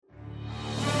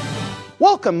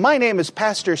Welcome, my name is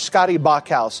Pastor Scotty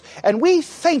Bachhaus, and we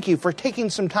thank you for taking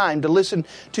some time to listen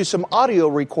to some audio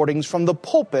recordings from the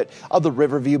pulpit of the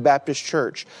Riverview Baptist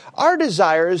Church. Our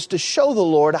desire is to show the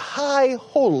Lord high,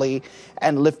 holy,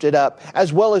 and lifted up,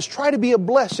 as well as try to be a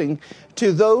blessing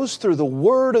to those through the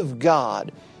Word of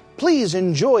God. Please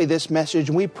enjoy this message,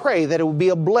 and we pray that it will be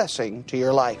a blessing to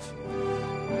your life.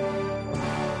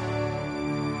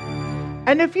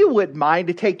 And if you would mind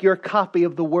to take your copy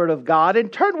of the Word of God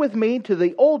and turn with me to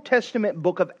the Old Testament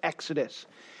book of Exodus.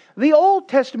 The Old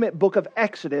Testament book of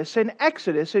Exodus in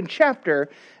chapter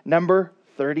number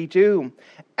 32.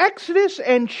 Exodus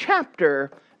and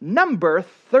chapter number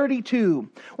 32.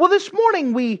 Well, this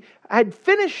morning we had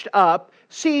finished up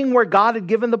seeing where God had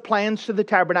given the plans to the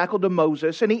tabernacle to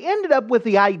Moses, and he ended up with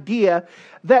the idea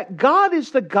that God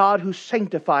is the God who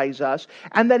sanctifies us,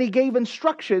 and that he gave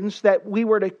instructions that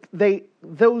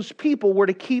those people were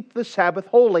to keep the Sabbath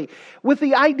holy. With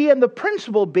the idea and the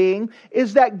principle being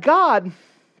is that God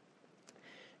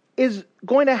is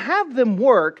going to have them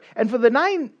work, and for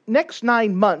the next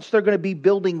 9 months they're going to be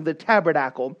building the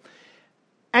tabernacle.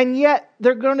 And yet,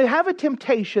 they're going to have a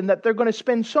temptation that they're going to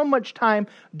spend so much time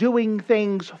doing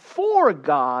things for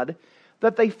God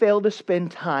that they fail to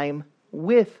spend time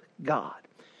with God.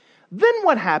 Then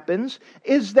what happens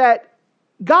is that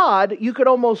God, you could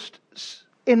almost,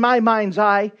 in my mind's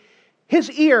eye,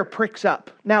 his ear pricks up.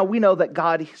 Now, we know that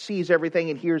God sees everything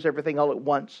and hears everything all at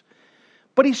once.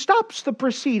 But he stops the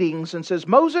proceedings and says,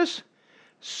 Moses,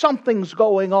 something's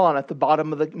going on at the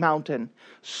bottom of the mountain.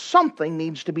 Something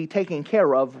needs to be taken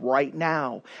care of right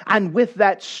now. And with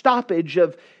that stoppage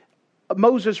of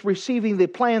Moses receiving the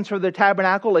plans for the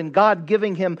tabernacle and God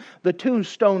giving him the 2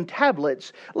 stone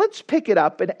tablets, let's pick it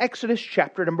up in Exodus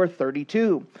chapter number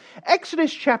 32.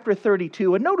 Exodus chapter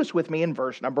 32, and notice with me in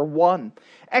verse number 1.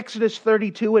 Exodus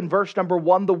 32 and verse number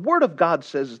 1, the Word of God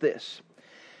says this.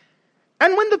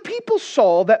 And when the people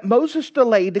saw that Moses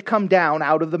delayed to come down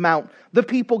out of the mount, the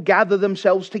people gathered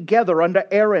themselves together unto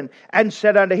Aaron, and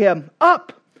said unto him,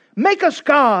 Up, make us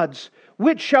gods,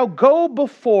 which shall go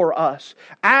before us.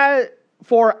 As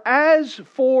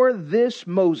for this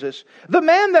Moses, the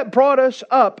man that brought us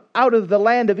up out of the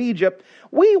land of Egypt,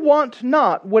 we want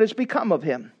not what is become of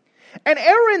him. And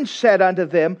Aaron said unto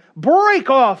them, Break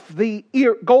off the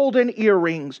golden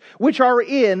earrings, which are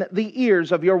in the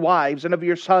ears of your wives and of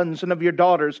your sons and of your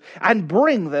daughters, and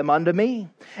bring them unto me.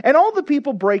 And all the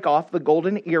people brake off the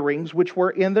golden earrings which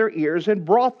were in their ears, and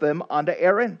brought them unto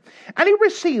Aaron. And he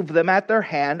received them at their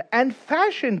hand, and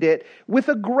fashioned it with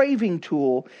a graving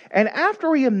tool. And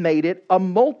after he had made it a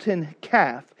molten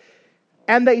calf,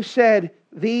 and they said,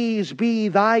 These be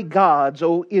thy gods,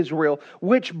 O Israel,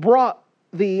 which brought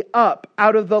thee up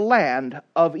out of the land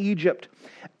of Egypt.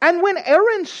 And when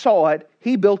Aaron saw it,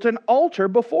 he built an altar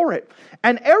before it.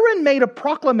 And Aaron made a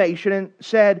proclamation and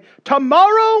said,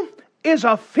 Tomorrow is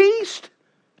a feast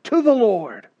to the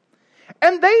Lord.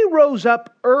 And they rose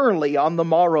up early on the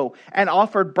morrow, and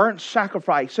offered burnt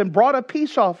sacrifice, and brought up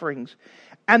peace offerings.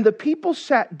 And the people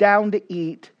sat down to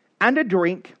eat and to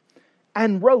drink,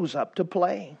 and rose up to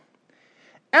play.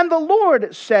 And the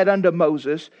Lord said unto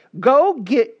Moses, Go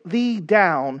get thee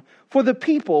down, for the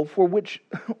people for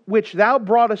which thou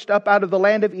broughtest up out of the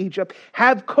land of Egypt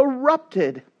have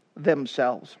corrupted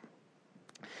themselves.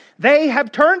 They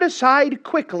have turned aside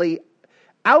quickly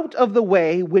out of the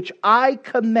way which I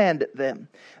commanded them.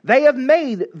 They have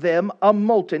made them a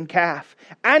molten calf,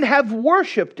 and have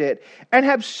worshipped it, and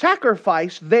have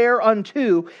sacrificed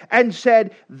thereunto, and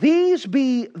said, These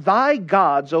be thy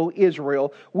gods, O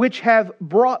Israel, which have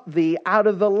brought thee out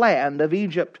of the land of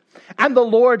Egypt. And the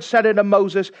Lord said unto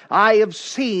Moses, I have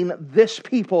seen this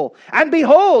people, and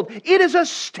behold, it is a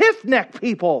stiff-necked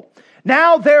people.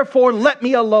 Now therefore let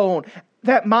me alone,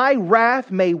 that my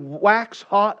wrath may wax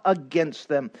hot against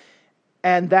them,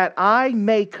 and that I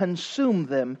may consume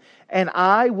them, and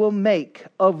I will make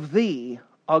of thee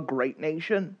a great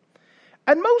nation.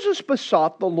 And Moses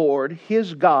besought the Lord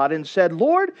his God, and said,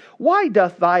 Lord, why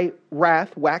doth thy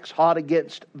wrath wax hot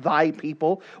against thy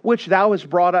people, which thou hast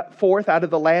brought forth out of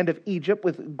the land of Egypt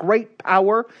with great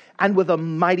power and with a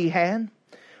mighty hand?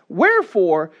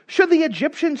 Wherefore should the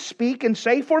Egyptians speak and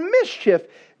say, For mischief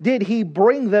did he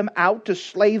bring them out to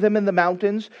slay them in the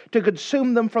mountains, to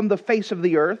consume them from the face of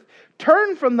the earth?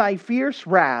 Turn from thy fierce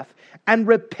wrath, and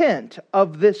repent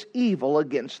of this evil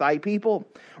against thy people.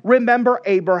 Remember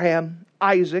Abraham,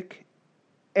 Isaac,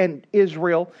 and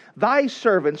Israel, thy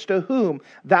servants, to whom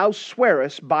thou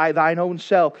swearest by thine own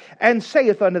self, and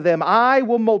saith unto them, I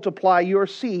will multiply your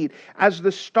seed as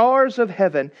the stars of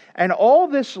heaven, and all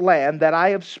this land that I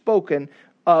have spoken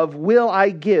of will I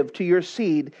give to your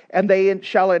seed, and they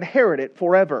shall inherit it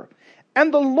forever.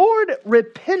 And the Lord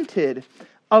repented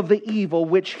of the evil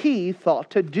which he thought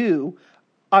to do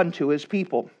unto his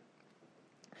people.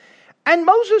 And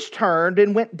Moses turned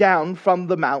and went down from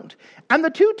the mount, and the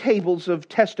 2 tables of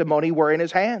testimony were in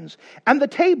his hands. And the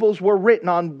tables were written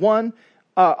on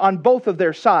both of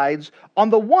their sides. On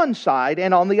the one side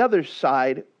and on the other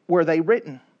side were they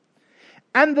written.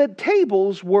 And the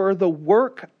tables were the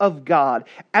work of God,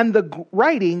 and the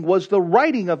writing was the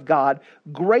writing of God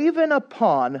graven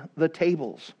upon the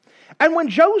tables. And when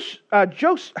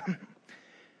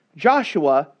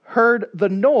Joshua heard the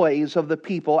noise of the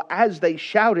people as they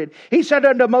shouted, he said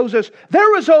unto Moses,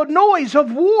 there is a noise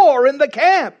of war in the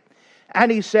camp.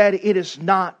 And he said, it is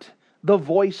not the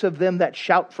voice of them that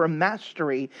shout for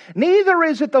mastery, neither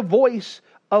is it the voice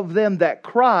of them that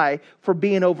cry for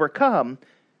being overcome,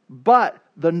 but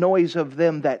the noise of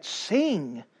them that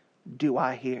sing do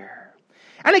I hear.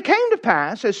 And it came to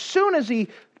pass, as soon as he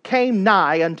came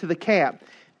nigh unto the camp,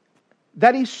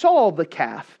 that he saw the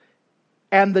calf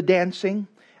and the dancing,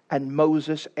 and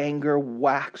Moses' anger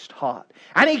waxed hot.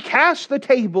 And he cast the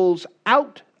tables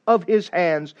out of his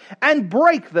hands, and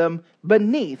brake them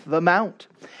beneath the mount.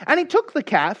 And he took the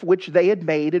calf which they had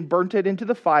made, and burnt it into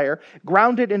the fire,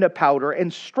 ground it into powder,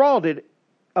 and strawed it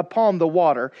upon the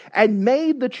water, and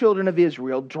made the children of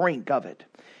Israel drink of it.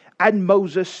 And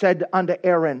Moses said unto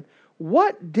Aaron,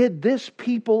 what did this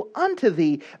people unto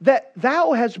thee, that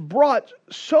thou hast brought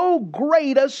so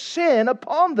great a sin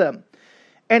upon them?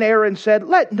 And Aaron said,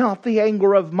 let not the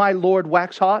anger of my Lord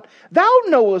wax hot. Thou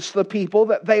knowest the people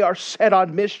that they are set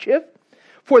on mischief.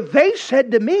 For they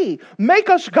said to me, make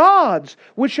us gods,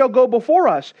 which shall go before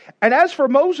us. And as for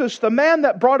Moses, the man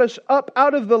that brought us up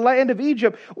out of the land of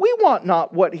Egypt, we want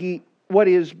not what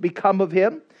is become of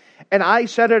him. And I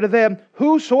said unto them,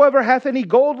 whosoever hath any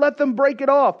gold, let them break it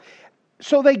off.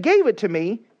 So they gave it to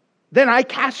me. Then I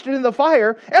cast it in the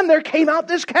fire, and there came out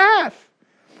this calf.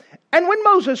 And when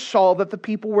Moses saw that the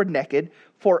people were naked,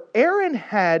 for Aaron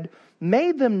had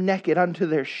made them naked unto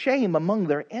their shame among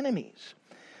their enemies,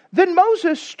 then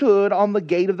Moses stood on the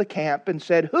gate of the camp and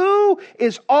said, who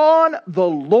is on the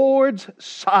Lord's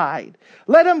side?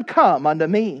 Let him come unto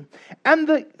me. And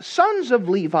the sons of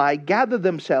Levi gathered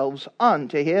themselves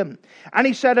unto him. And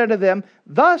he said unto them,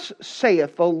 thus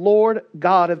saith the Lord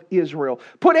God of Israel,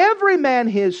 put every man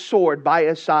his sword by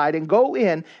his side, and go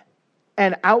in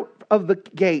and out of the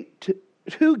gate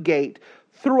to gate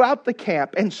throughout the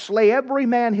camp, and slay every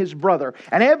man his brother,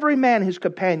 and every man his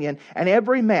companion, and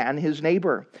every man his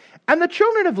neighbor. And the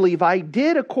children of Levi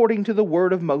did according to the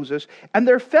word of Moses, and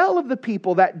there fell of the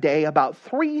people that day about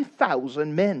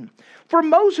 3,000 men. For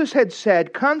Moses had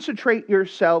said, consecrate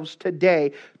yourselves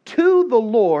today to the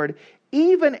Lord,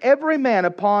 even every man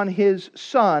upon his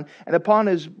son and upon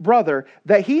his brother,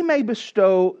 that he may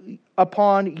bestow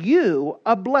upon you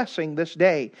a blessing this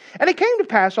day. And it came to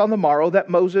pass on the morrow that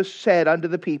Moses said unto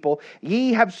the people,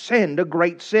 ye have sinned a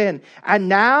great sin, and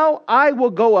now I will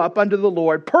go up unto the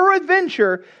Lord.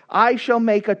 Peradventure I shall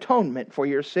make atonement for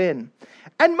your sin.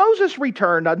 And Moses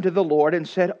returned unto the Lord and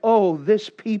said, oh, this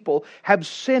people have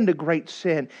sinned a great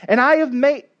sin, and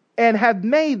have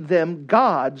made them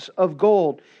gods of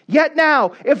gold. Yet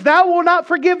now, if thou wilt not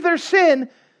forgive their sin,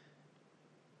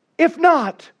 if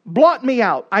not, blot me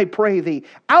out, I pray thee,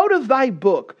 out of thy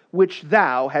book which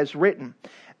thou hast written.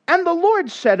 And the Lord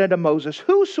said unto Moses,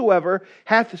 whosoever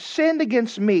hath sinned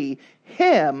against me,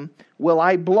 him will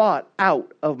I blot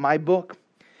out of my book.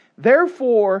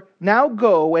 Therefore now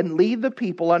go and lead the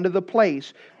people unto the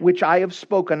place which I have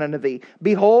spoken unto thee.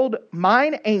 Behold,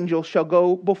 mine angel shall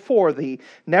go before thee.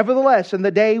 Nevertheless, in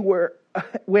the day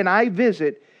when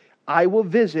I will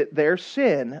visit their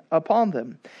sin upon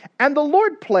them. And the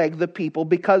Lord plagued the people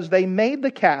because they made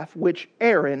the calf which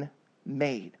Aaron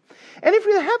made. And if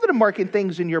you're having to marking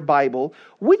things in your Bible,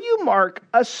 would you mark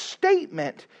a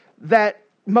statement that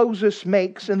Moses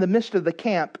makes in the midst of the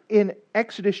camp in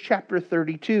Exodus chapter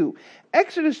 32.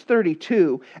 Exodus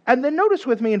 32, and then notice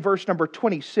with me in verse number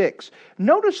 26.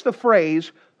 Notice the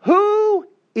phrase, who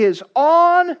is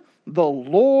on the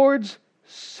Lord's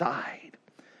side?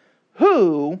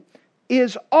 Who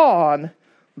is on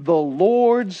the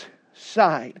Lord's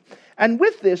side? And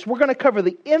with this, we're going to cover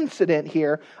the incident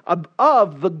here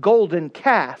of the golden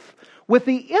calf, with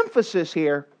the emphasis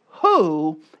here,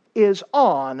 who is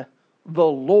on the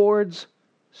Lord's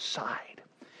side.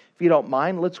 If you don't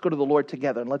mind, let's go to the Lord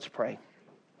together and let's pray.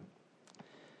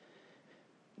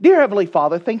 Dear Heavenly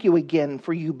Father, thank you again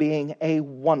for you being a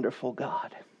wonderful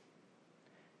God.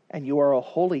 And you are a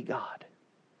holy God.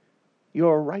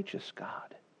 You're a righteous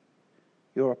God.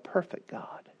 You're a perfect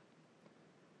God.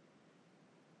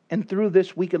 And through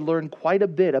this we can learn quite a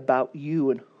bit about you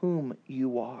and whom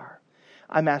you are.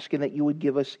 I'm asking that you would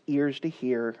give us ears to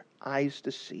hear, eyes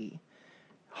to see,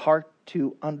 heart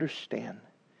to understand.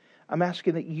 I'm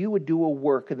asking that you would do a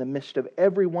work in the midst of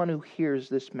everyone who hears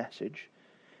this message.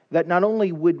 That not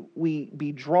only would we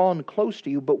be drawn close to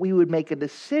you, but we would make a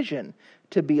decision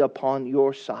to be upon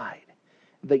your side.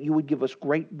 That you would give us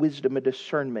great wisdom and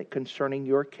discernment concerning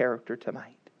your character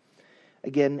tonight.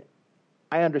 Again,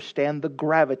 I understand the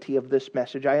gravity of this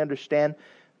message. I understand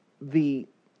the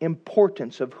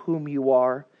importance of whom you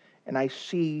are, and I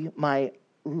see my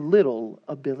little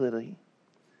ability.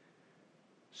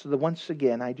 So that once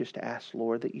again, I just ask,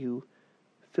 Lord, that you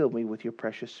fill me with your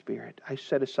precious Spirit. I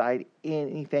set aside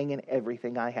anything and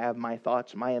everything I have, my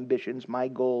thoughts, my ambitions, my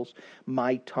goals,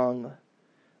 my tongue,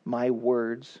 my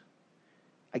words.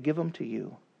 I give them to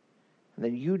you. And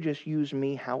then you just use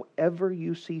me however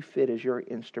you see fit as your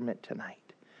instrument tonight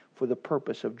for the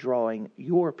purpose of drawing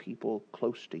your people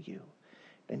close to you.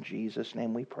 In Jesus'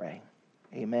 name we pray.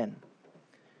 Amen.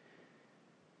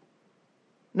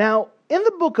 Now, in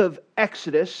the book of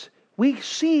Exodus, we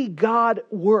see God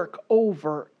work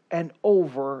over and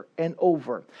over and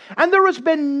over. And there has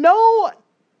been no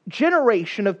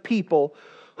generation of people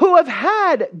who have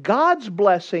had God's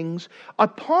blessings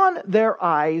upon their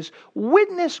eyes,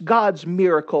 witness God's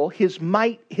miracle, His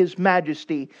might, His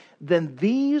majesty, than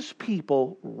these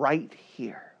people right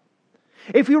here.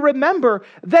 If you remember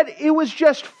that it was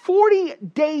just 40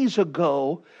 days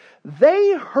ago,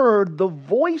 they heard the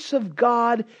voice of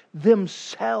God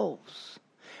themselves.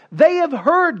 They have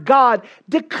heard God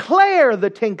declare the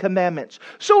Ten Commandments.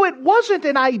 So it wasn't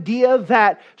an idea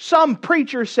that some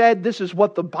preacher said this is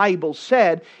what the Bible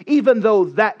said, even though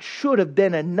that should have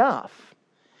been enough.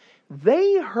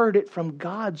 They heard it from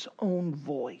God's own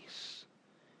voice.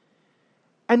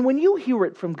 And when you hear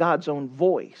it from God's own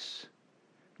voice,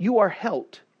 you are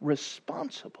held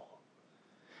responsible.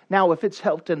 Now, if it's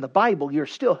held in the Bible, you're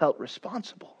still held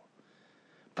responsible.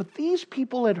 But these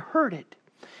people had heard it.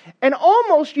 And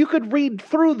almost you could read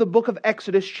through the book of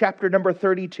Exodus, chapter number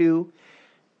 32,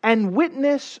 and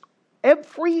witness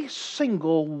every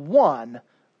single one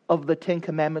of the Ten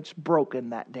Commandments broken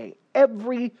that day.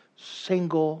 Every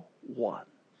single one.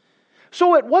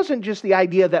 So it wasn't just the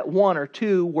idea that one or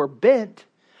two were bent.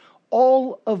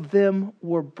 All of them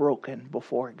were broken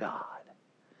before God.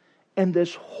 And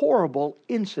this horrible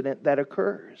incident that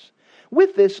occurs.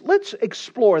 With this, let's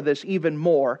explore this even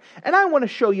more. And I want to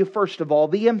show you, first of all,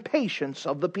 the impatience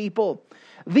of the people.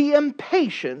 The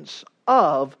impatience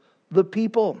of the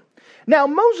people. Now,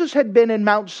 Moses had been in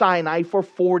Mount Sinai for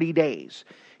 40 days.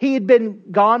 He had been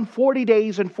gone 40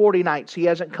 days and 40 nights. He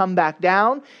hasn't come back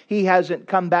down. He hasn't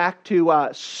come back to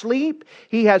sleep.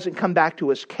 He hasn't come back to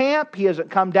his camp. He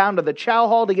hasn't come down to the chow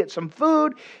hall to get some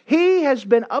food. He has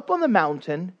been up on the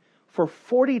mountain for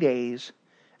 40 days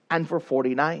and for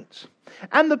 40 nights.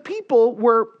 And the people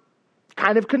were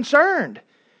kind of concerned.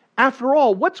 After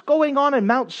all, what's going on in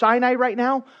Mount Sinai right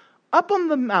now? Up on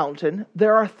the mountain,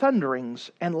 there are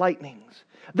thunderings and lightnings.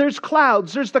 There's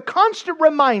clouds. There's the constant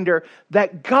reminder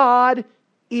that God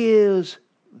is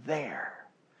there.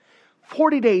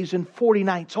 40 days and 40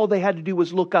 nights, all they had to do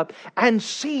was look up and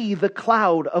see the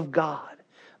cloud of God,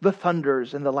 the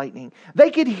thunders and the lightning.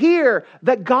 They could hear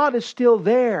that God is still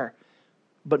there.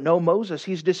 But no Moses,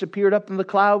 he's disappeared up in the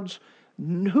clouds.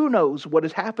 Who knows what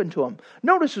has happened to him?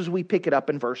 Notice as we pick it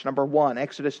up in verse number 1,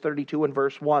 Exodus 32 and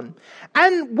verse 1.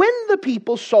 And when the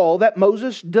people saw that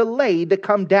Moses delayed to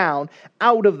come down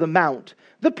out of the mount,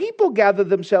 the people gathered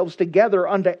themselves together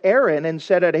unto Aaron and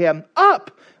said unto him,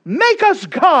 Up, make us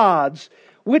gods,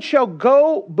 which shall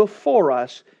go before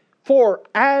us. For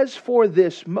as for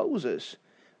this Moses,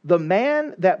 the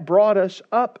man that brought us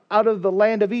up out of the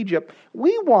land of Egypt,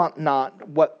 we want not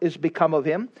what is become of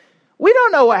him. We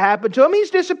don't know what happened to him. He's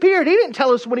disappeared. He didn't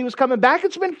tell us when he was coming back.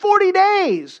 It's been 40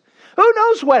 days. Who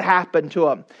knows what happened to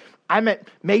him? I mean,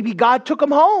 maybe God took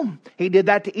him home. He did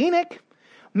that to Enoch.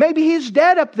 Maybe he's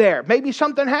dead up there. Maybe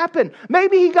something happened.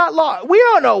 Maybe he got lost. We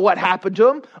don't know what happened to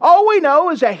him. All we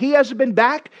know is that he hasn't been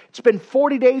back. It's been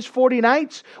 40 days, 40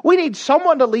 nights. We need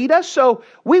someone to lead us, so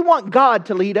we want God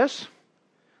to lead us.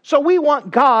 So we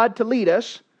want God to lead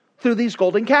us through these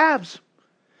golden calves.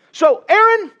 So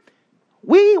Aaron,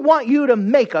 we want you to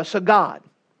make us a god.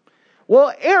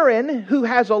 Well, Aaron, who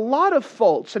has a lot of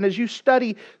faults, and as you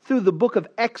study through the book of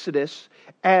Exodus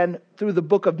and through the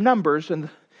book of Numbers, and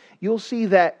you'll see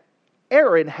that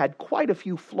Aaron had quite a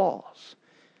few flaws.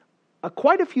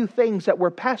 Quite a few things that were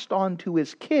passed on to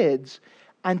his kids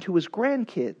and to his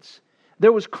grandkids.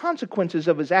 There was consequences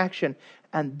of his action,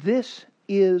 and this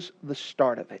is the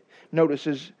start of it. Notice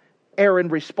as Aaron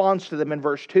responds to them in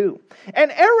verse 2.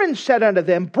 And Aaron said unto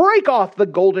them, break off the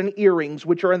golden earrings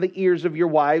which are in the ears of your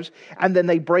wives. And then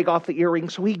they break off the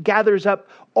earrings. So he gathers up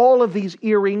all of these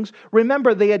earrings.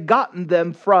 Remember, they had gotten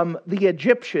them from the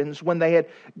Egyptians when they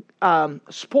had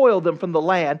spoiled them from the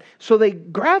land. So they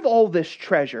grab all this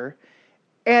treasure,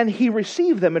 and he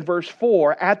received them in verse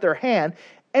 4 at their hand,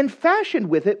 and fashioned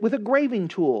with it with a graving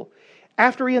tool,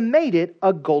 after he had made it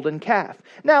a golden calf.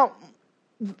 Now,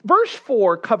 verse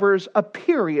 4 covers a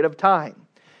period of time.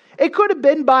 It could have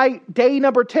been by day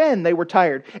number 10 they were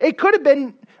tired. It could have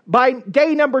been by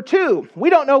day number 2. We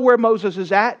don't know where Moses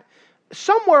is at.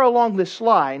 Somewhere along this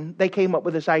line, they came up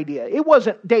with this idea. It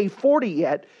wasn't day 40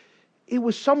 yet. It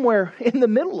was somewhere in the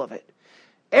middle of it.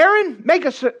 Aaron, make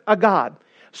us a god.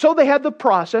 So they had the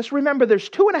process. Remember, there's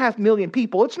 2.5 million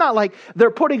people. It's not like they're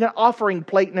putting an offering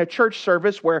plate in a church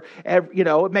service where,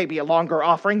 it may be a longer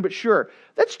offering, but sure.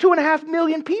 That's 2.5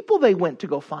 million people they went to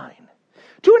go find.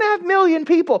 2.5 million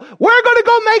people. We're going to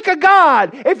go make a God.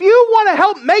 If you want to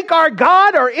help make our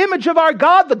God, our image of our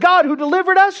God, the God who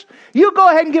delivered us, you go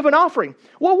ahead and give an offering.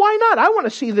 Well, why not? I want to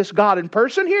see this God in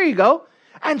person. Here you go.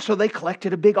 And so they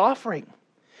collected a big offering.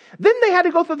 Then they had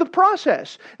to go through the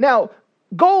process. Now,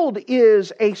 gold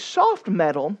is a soft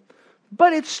metal,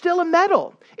 but it's still a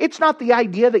metal. It's not the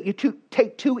idea that you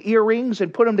take 2 earrings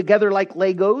and put them together like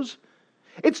Legos.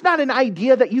 It's not an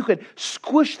idea that you could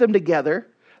squish them together.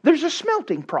 There's a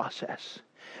smelting process.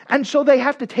 And so they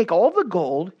have to take all the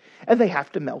gold and they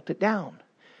have to melt it down.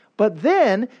 But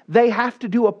then they have to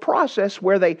do a process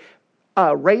where they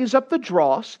raise up the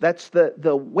dross, that's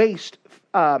the waste,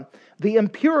 the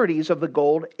impurities of the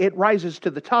gold. It rises to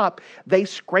the top. They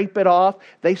scrape it off.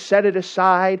 They set it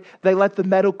aside. They let the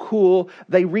metal cool.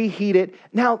 They reheat it.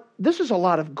 Now, this is a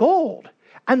lot of gold.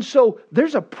 And so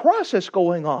there's a process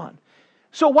going on.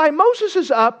 So while Moses is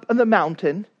up on the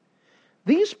mountain,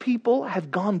 these people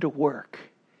have gone to work,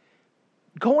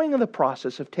 going in the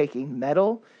process of taking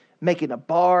metal, making a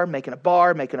bar,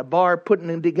 putting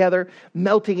them together,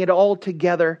 melting it all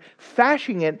together,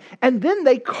 fashioning it, and then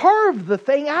they carved the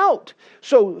thing out.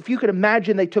 So if you could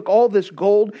imagine, they took all this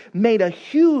gold, made a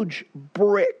huge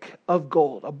brick of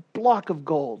gold, a block of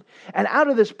gold. And out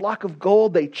of this block of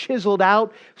gold, they chiseled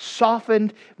out,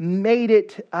 softened, made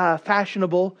it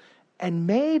fashionable, and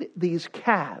made these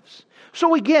calves.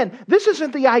 So again, this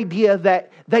isn't the idea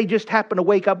that they just happened to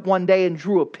wake up one day and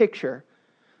drew a picture.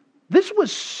 This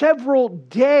was several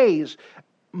days,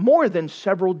 more than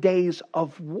several days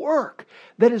of work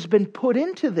that has been put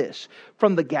into this.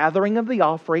 From the gathering of the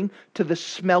offering, to the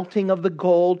smelting of the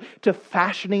gold, to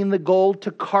fashioning the gold,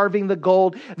 to carving the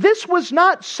gold. This was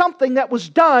not something that was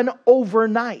done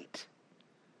overnight.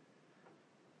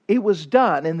 It was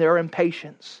done in their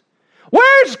impatience.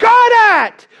 Where's God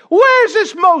at? Where's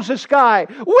this Moses guy?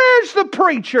 Where's the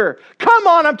preacher? Come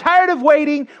on, I'm tired of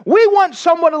waiting. We want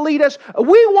someone to lead us.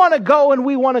 We want to go, and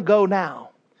we want to go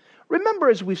now. Remember,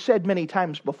 as we've said many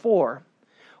times before,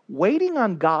 waiting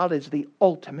on God is the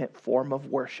ultimate form of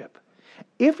worship.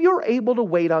 If you're able to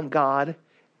wait on God,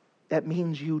 that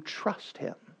means you trust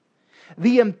Him.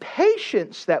 The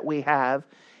impatience that we have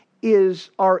is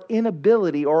our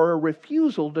inability or a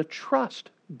refusal to trust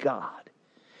God.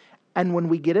 And when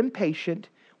we get impatient,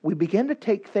 we begin to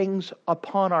take things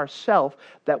upon ourselves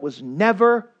that was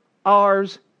never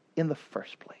ours in the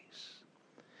first place.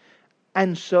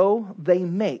 And so they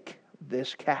make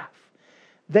this calf.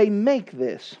 They make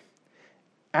this,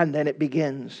 and then it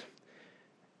begins.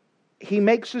 He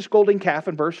makes this golden calf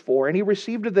in verse 4, and he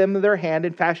received of them in their hand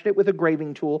and fashioned it with a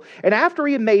graving tool. And after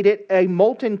he had made it a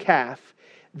molten calf,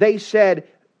 they said,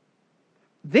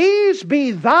 These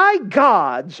be thy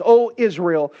gods, O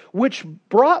Israel, which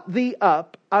brought thee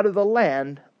up out of the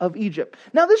land of Egypt.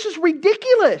 Now this is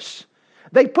ridiculous.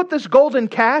 They put this golden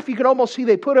calf, you can almost see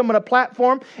they put him on a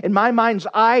platform. In my mind's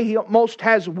eye, he almost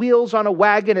has wheels on a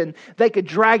wagon and they could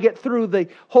drag it through the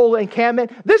whole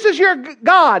encampment. This is your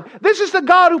God. This is the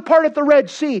God who parted the Red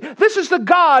Sea. This is the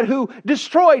God who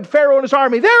destroyed Pharaoh and his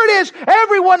army. There it is.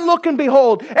 Everyone look and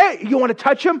behold. Hey, you want to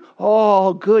touch him?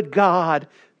 Oh, good God.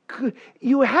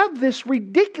 You have this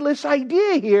ridiculous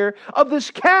idea here of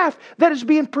this calf that is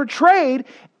being portrayed,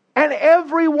 and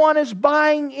everyone is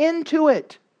buying into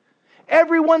it.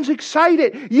 Everyone's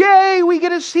excited. Yay, we get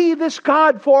to see this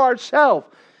God for ourselves.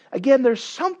 Again, there's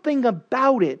something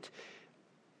about it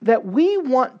that we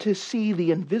want to see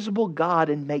the invisible God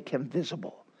and make Him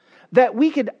visible. That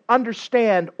we could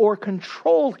understand or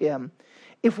control Him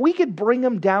if we could bring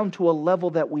Him down to a level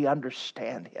that we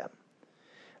understand Him.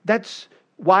 That's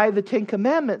why the Ten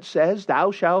Commandments says,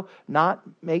 thou shalt not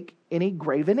make any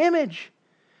graven image.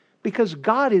 Because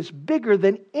God is bigger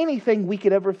than anything we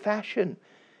could ever fashion.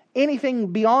 anything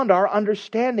beyond our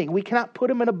understanding. We cannot put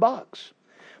him in a box.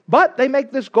 But they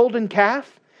make this golden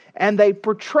calf and they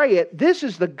portray it. This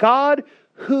is the God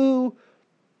who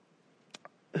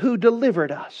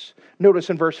delivered us. Notice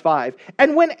in verse 5.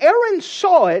 And when Aaron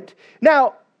saw it,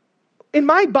 now in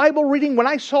my Bible reading, when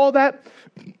I saw that,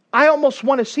 I almost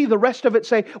want to see the rest of it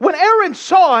say, when Aaron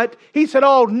saw it, he said,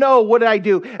 oh no, what did I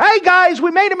do? Hey guys,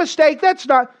 we made a mistake. That's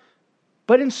not.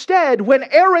 But instead, when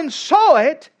Aaron saw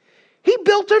it, he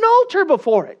built an altar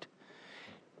before it.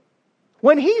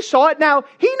 When he saw it, now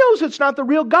he knows it's not the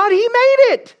real God. He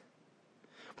made it.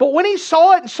 But when he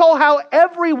saw it and saw how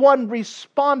everyone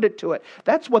responded to it,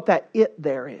 that's what that it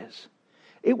there is.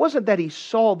 It wasn't that he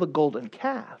saw the golden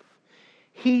calf.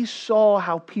 He saw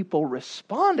how people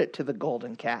responded to the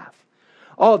golden calf.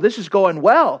 Oh, this is going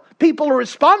well. People are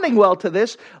responding well to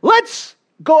this. Let's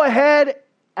go ahead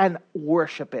and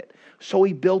worship it. So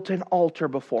he built an altar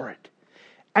before it.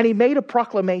 And he made a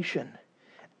proclamation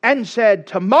and said,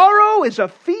 tomorrow is a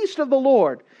feast of the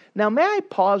Lord. Now, may I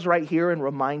pause right here and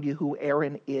remind you who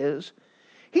Aaron is?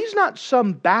 He's not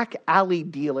some back alley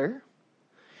dealer.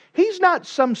 He's not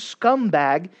some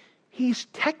scumbag. He's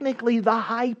technically the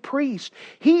high priest.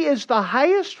 He is the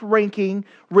highest ranking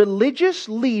religious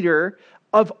leader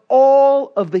of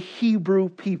all of the Hebrew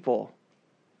people.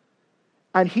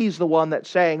 And he's the one that's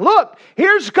saying, look,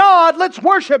 here's God, let's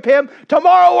worship him.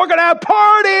 Tomorrow we're going to have a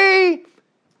party.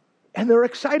 And they're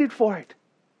excited for it.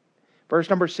 Verse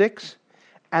number 6,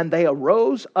 and they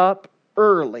arose up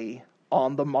early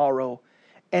on the morrow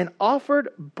and offered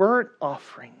burnt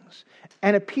offerings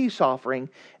and a peace offering,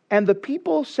 and the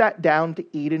people sat down to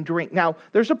eat and drink. Now,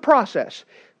 there's a process.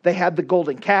 They had the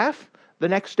golden calf. The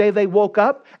next day they woke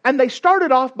up and they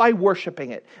started off by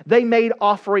worshiping it. They made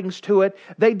offerings to it.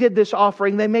 They did this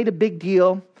offering. They made a big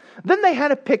deal. Then they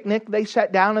had a picnic. They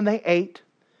sat down and they ate.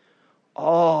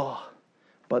 Oh,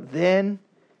 but then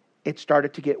it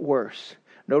started to get worse.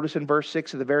 Notice in verse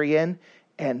 6 at the very end,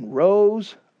 and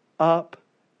rose up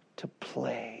to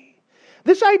play.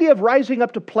 This idea of rising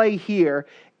up to play here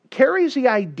carries the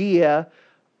idea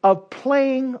of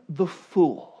playing the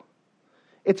fool.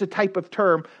 It's a type of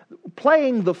term,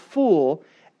 playing the fool,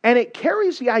 and it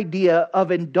carries the idea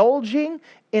of indulging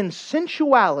in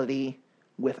sensuality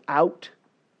without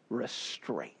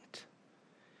restraint.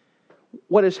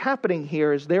 What is happening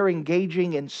here is they're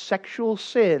engaging in sexual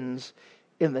sins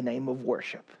in the name of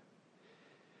worship.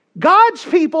 God's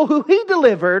people who he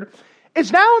delivered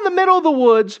is now in the middle of the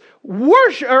woods,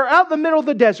 or out in the middle of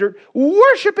the desert,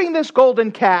 worshiping this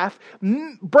golden calf,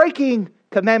 breaking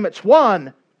commandments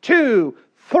 1, 2,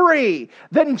 3,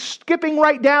 then skipping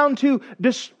right down to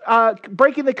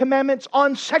breaking the commandments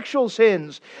on sexual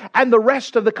sins. And the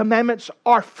rest of the commandments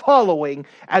are following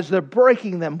as they're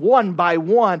breaking them one by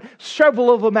one,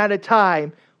 several of them at a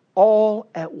time, all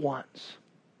at once.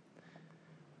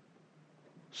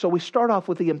 So we start off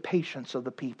with the impatience of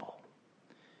the people.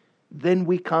 Then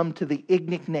we come to the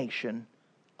indignation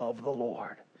of the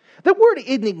Lord. The word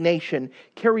indignation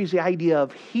carries the idea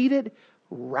of heated,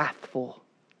 wrathful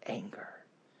anger.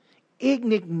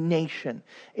 Indignation.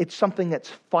 It's something that's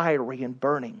fiery and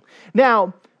burning.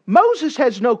 Now, Moses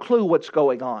has no clue what's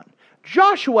going on.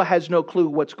 Joshua has no clue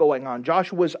what's going on.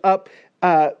 Joshua's up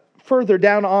further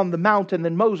down on the mountain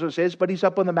than Moses is, but he's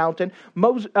up on the mountain.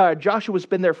 Joshua's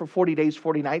been there for 40 days,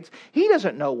 40 nights. He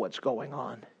doesn't know what's going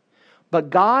on. But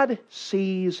God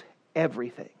sees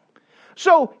everything.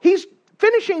 So he's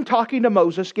finishing talking to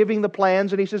Moses, giving the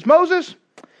plans, and he says, Moses,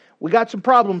 we got some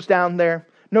problems down there.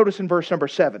 Notice in verse number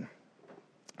 7.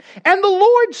 And the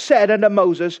Lord said unto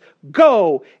Moses,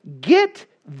 go, get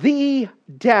thee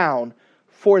down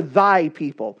for thy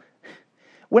people.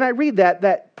 When I read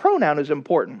that pronoun is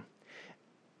important.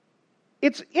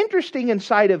 It's interesting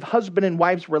inside of husband and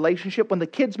wife's relationship, when the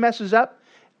kids messes up,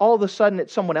 all of a sudden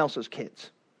it's someone else's kids.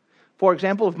 For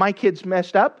example, if my kids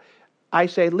messed up, I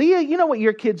say, Leah, you know what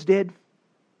your kids did?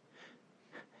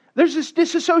 There's this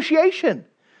disassociation.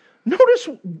 Notice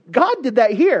God did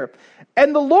that here.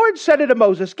 And the Lord said unto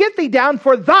Moses, get thee down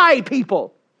for thy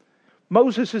people.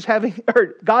 Moses is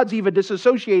God's even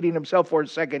disassociating himself for a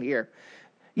second here.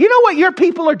 You know what your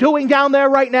people are doing down there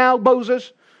right now,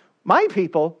 Moses? My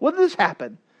people? When did this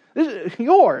happen? This is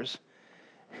yours.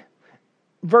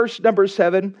 Verse number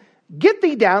 7. Get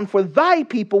thee down for thy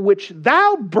people which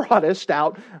thou broughtest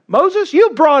out. Moses, you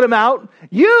brought them out.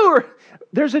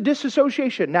 There's a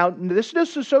disassociation. Now, this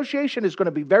disassociation is going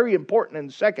to be very important in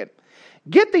a second.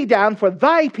 Get thee down for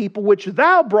thy people which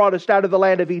thou broughtest out of the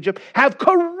land of Egypt have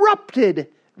corrupted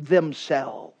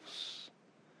themselves.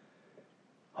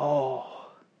 Oh,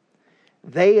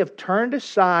 they have turned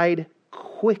aside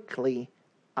quickly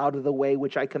out of the way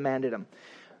which I commanded them.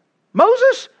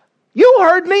 Moses, you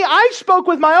heard me. I spoke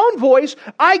with my own voice.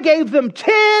 I gave them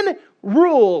 10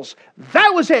 rules.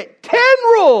 That was it. 10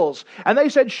 rules. And they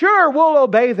said, sure, we'll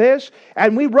obey this.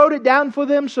 And we wrote it down for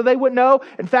them so they would know.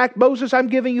 In fact, Moses, I'm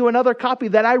giving you another copy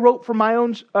that I wrote from my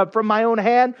own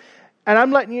hand. And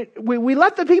I'm letting you, we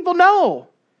let the people know.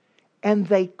 And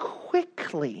they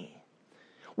quickly,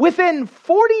 within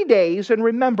 40 days, and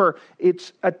remember,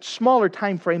 it's a smaller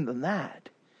time frame than that.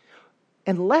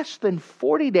 In less than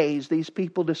 40 days, these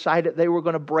people decided they were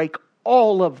going to break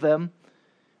all of them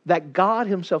that God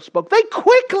Himself spoke. They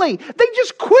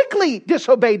just quickly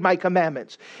disobeyed my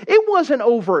commandments. It wasn't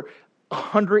over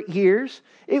 100 years.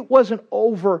 It wasn't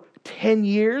over 10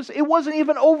 years. It wasn't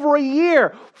even over a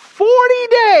year. 40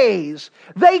 days.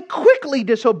 They quickly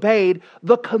disobeyed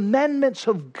the commandments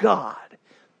of God.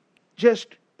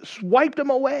 Just swiped them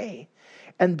away.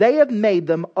 And they have made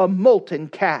them a molten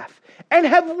calf, and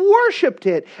have worshipped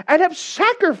it, and have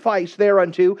sacrificed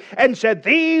thereunto, and said,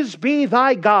 these be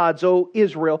thy gods, O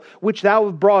Israel, which thou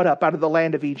hast brought up out of the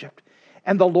land of Egypt.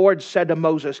 And the Lord said to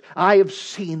Moses, I have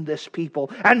seen this people,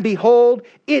 and behold,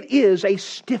 it is a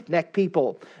stiff-necked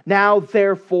people. Now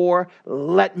therefore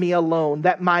let me alone,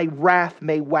 that my wrath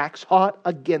may wax hot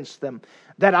against them,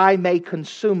 that I may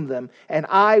consume them, and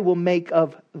I will make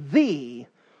of thee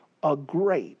a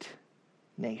great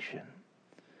nation.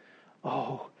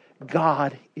 Oh,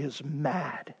 God is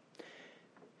mad.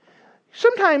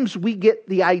 Sometimes we get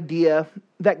the idea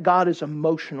that God is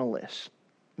emotionless,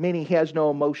 meaning He has no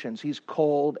emotions. He's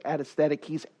cold, apathetic.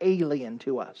 He's alien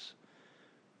to us.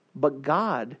 But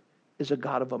God is a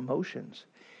God of emotions.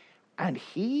 And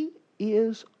He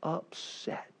is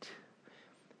upset.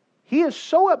 He is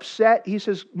so upset, He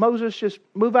says, Moses, just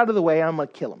move out of the way and I'm going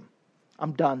to kill him.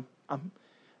 I'm done.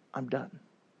 I'm done.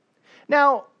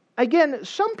 Now, again,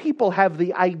 some people have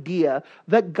the idea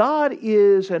that God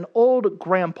is an old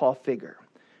grandpa figure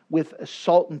with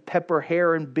salt and pepper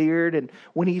hair and beard, and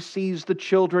when He sees the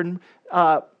children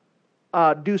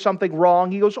do something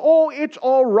wrong, He goes, oh, it's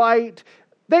all right.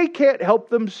 They can't help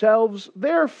themselves.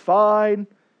 They're fine.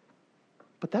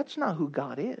 But that's not who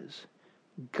God is.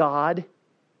 God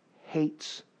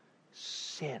hates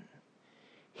sin.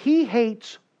 He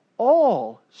hates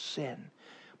all sin.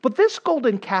 But this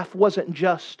golden calf wasn't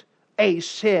just a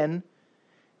sin.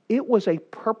 It was a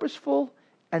purposeful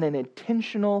and an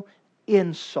intentional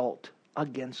insult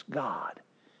against God.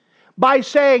 By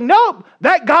saying, nope,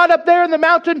 that God up there in the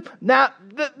mountain, now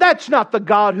that's not the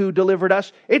God who delivered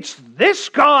us. It's this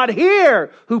God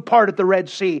here who parted the Red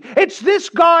Sea. It's this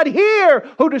God here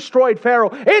who destroyed Pharaoh.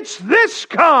 It's this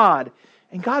God.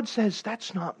 And God says,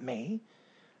 that's not me.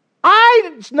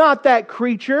 I'm not that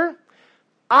creature.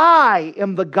 I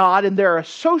am the God, and they're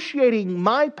associating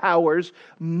my powers,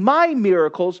 my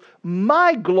miracles,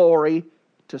 my glory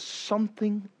to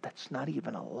something that's not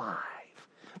even alive,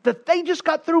 that they just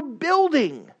got through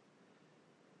building.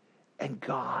 And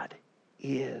God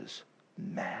is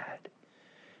mad.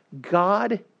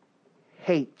 God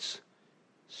hates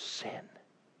sin.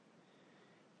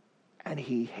 And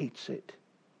He hates it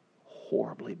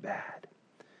horribly bad.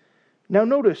 Now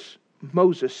notice,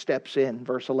 Moses steps in,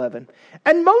 verse 11.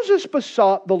 And Moses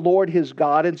besought the Lord his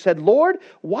God and said, Lord,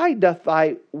 why doth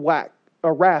thy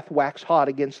wrath wax hot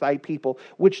against thy people,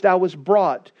 which thou hast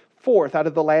brought forth out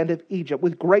of the land of Egypt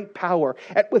with great power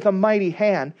and with a mighty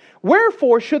hand?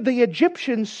 Wherefore should the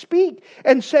Egyptians speak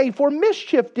and say, for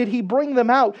mischief did he bring them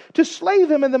out, to slay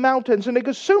them in the mountains and to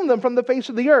consume them from the face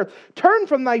of the earth? Turn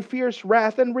from thy fierce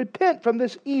wrath and repent from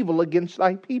this evil against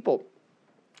thy people.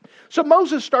 So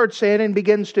Moses starts in and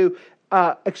begins to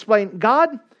explain,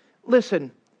 God,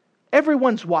 listen,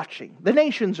 everyone's watching. The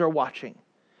nations are watching.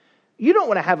 You don't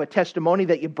want to have a testimony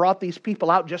that you brought these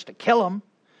people out just to kill them,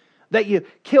 that you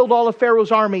killed all of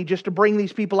Pharaoh's army just to bring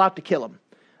these people out to kill them,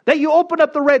 that you opened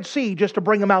up the Red Sea just to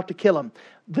bring them out to kill them.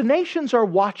 The nations are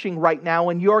watching right now,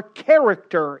 and your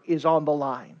character is on the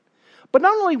line. But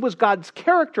not only was God's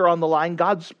character on the line,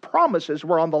 God's promises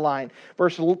were on the line.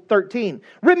 Verse 13,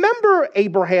 remember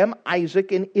Abraham,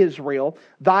 Isaac, and Israel,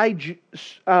 thy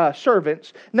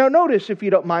servants. Now notice, if you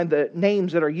don't mind, the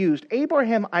names that are used.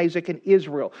 Abraham, Isaac, and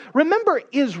Israel. Remember,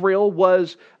 Israel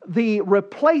was the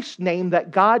replaced name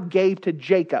that God gave to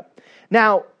Jacob.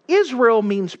 Now, Israel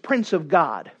means Prince of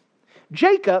God.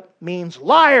 Jacob means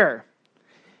liar.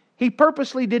 He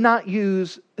purposely did not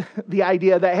use the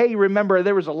idea that, hey, remember,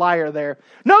 there was a liar there.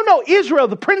 No, Israel,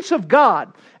 the Prince of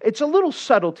God. It's a little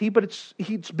subtlety, but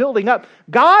he's building up.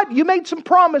 God, you made some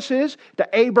promises to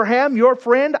Abraham, your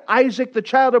friend, Isaac, the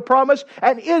child of promise,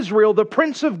 and Israel, the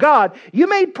Prince of God. You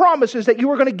made promises that you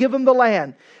were going to give them the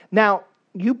land. Now,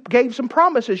 you gave some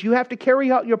promises. You have to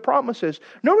carry out your promises.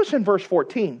 Notice in verse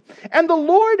 14, and the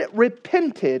Lord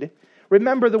repented.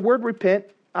 Remember, the word repent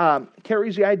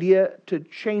carries the idea to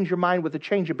change your mind with a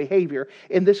change of behavior.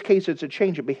 In this case, it's a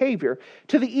change of behavior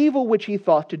to the evil which he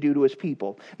thought to do to his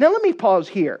people. Now, let me pause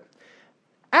here.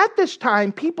 At this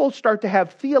time, people start to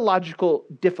have theological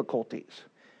difficulties.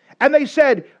 And they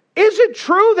said, is it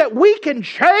true that we can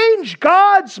change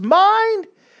God's mind?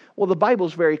 Well, the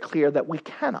Bible's very clear that we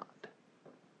cannot.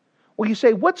 Well, you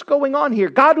say, what's going on here?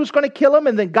 God was going to kill him,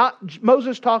 and then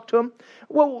Moses talked to him.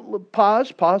 Well,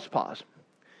 pause.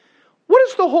 What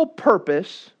is the whole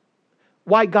purpose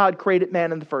why God created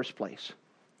man in the first place?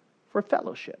 For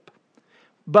fellowship.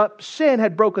 But sin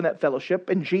had broken that fellowship,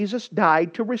 and Jesus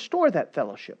died to restore that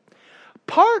fellowship.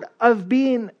 Part of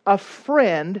being a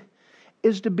friend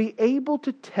is to be able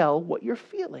to tell what you're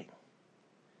feeling.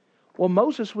 Well,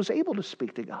 Moses was able to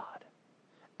speak to God,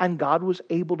 and God was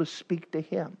able to speak to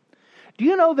him. Do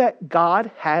you know that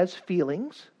God has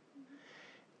feelings?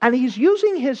 And he's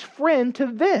using his friend to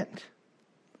vent.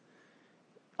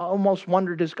 I almost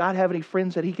wonder, does God have any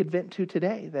friends that he could vent to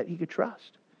today that he could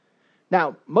trust?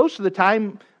 Now, most of the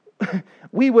time,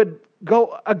 we would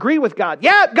go agree with God.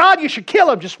 Yeah, God, you should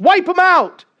kill him. Just wipe him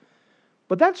out.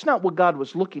 But that's not what God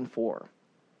was looking for.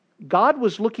 God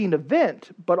was looking to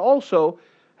vent, but also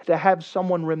to have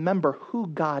someone remember who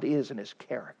God is and his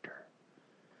character.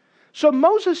 So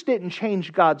Moses didn't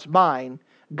change God's mind.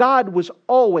 God was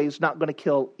always not going to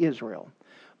kill Israel.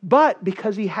 But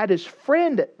because he had his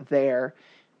friend there,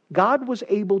 God was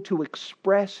able to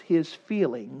express his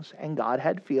feelings, and God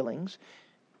had feelings,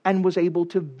 and was able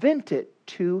to vent it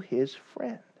to his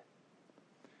friend.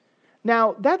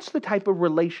 Now, that's the type of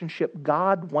relationship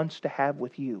God wants to have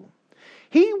with you.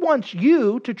 He wants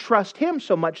you to trust him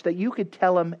so much that you could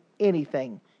tell him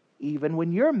anything, even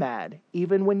when you're mad,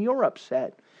 even when you're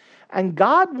upset. And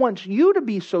God wants you to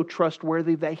be so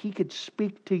trustworthy that he could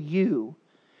speak to you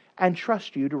and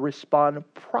trust you to respond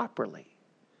properly.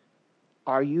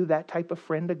 Are you that type of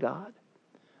friend to God?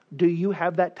 Do you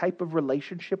have that type of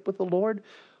relationship with the Lord?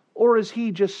 Or is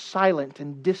he just silent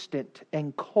and distant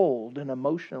and cold and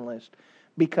emotionless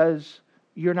because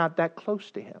you're not that close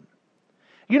to him?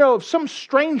 You know, if some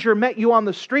stranger met you on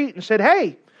the street and said,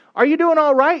 hey, are you doing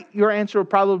all right? Your answer would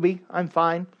probably be, I'm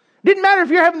fine. Didn't matter if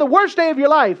you're having the worst day of your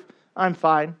life. I'm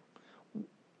fine.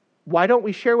 Why don't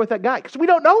we share with that guy? Because we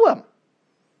don't know him.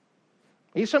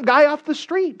 He's some guy off the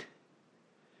street.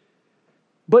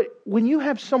 But when you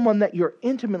have someone that you're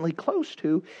intimately close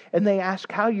to and they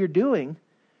ask how you're doing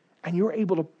and you're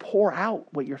able to pour out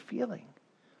what you're feeling,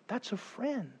 that's a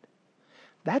friend.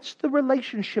 That's the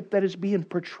relationship that is being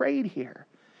portrayed here.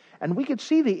 And we could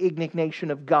see the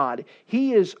indignation of God.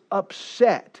 He is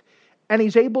upset and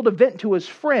he's able to vent to his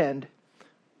friend,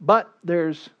 but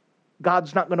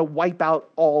God's not going to wipe out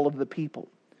all of the people.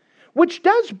 Which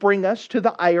does bring us to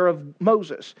the ire of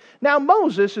Moses. Now,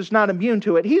 Moses is not immune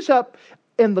to it. He's up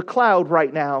in the cloud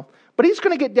right now, but he's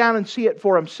going to get down and see it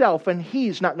for himself, and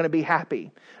he's not going to be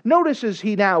happy. Notice as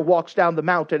he now walks down the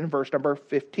mountain in verse number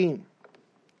 15.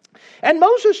 And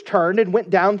Moses turned and went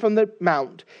down from the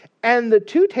mount, and the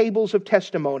 2 tables of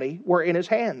testimony were in his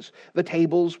hands. The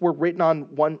tables were written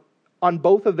on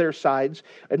both of their sides,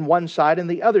 and one side and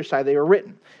the other side they were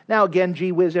written. Now again,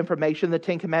 gee whiz information, the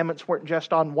 10 Commandments weren't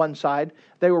just on one side,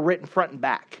 they were written front and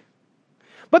back.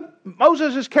 But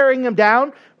Moses is carrying them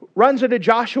down, runs into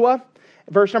Joshua,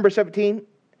 verse number 17.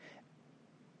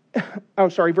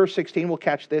 Verse 16, we'll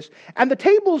catch this. And the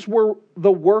tables were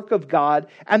the work of God,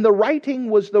 and the writing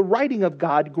was the writing of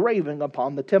God graven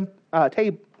upon the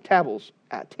tables.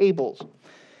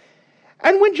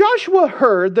 And when Joshua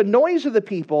heard the noise of the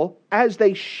people as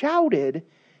they shouted,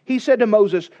 he said to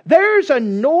Moses, there's a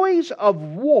noise of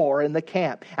war in the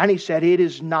camp. And he said, it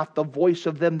is not the voice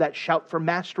of them that shout for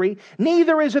mastery,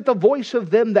 neither is it the voice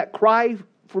of them that cry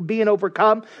for being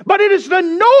overcome, but it is the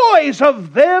noise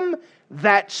of them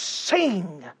that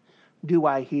sing do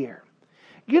I hear.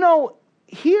 You know,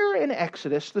 here in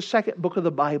Exodus, the second book of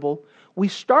the Bible, we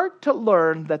start to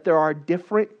learn that there are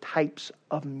different types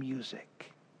of music.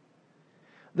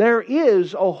 There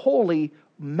is a holy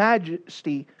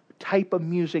majesty type of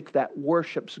music that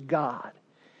worships God.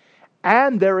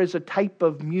 And there is a type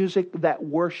of music that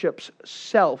worships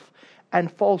self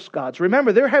and false gods.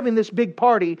 Remember, they're having this big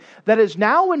party that is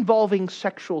now involving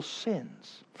sexual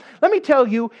sins. Let me tell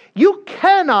you, you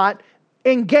cannot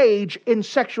engage in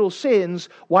sexual sins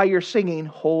while you're singing,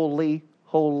 Holy,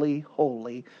 Holy,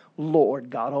 Holy, Lord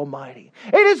God Almighty.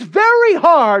 It is very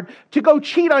hard to go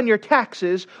cheat on your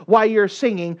taxes while you're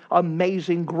singing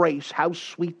Amazing Grace, how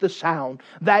sweet the sound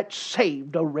that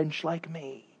saved a wretch like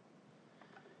me.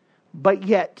 but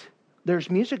yet there's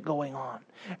music going on.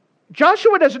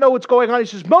 Joshua doesn't know what's going on. He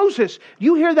says, Moses,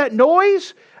 you hear that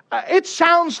noise? It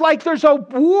sounds like there's a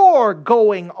war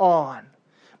going on.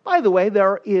 By the way,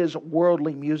 there is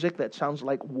worldly music that sounds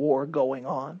like war going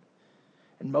on.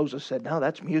 And Moses said, no,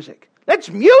 that's music. That's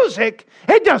music?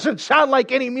 It doesn't sound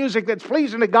like any music that's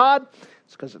pleasing to God.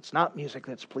 It's because it's not music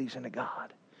that's pleasing to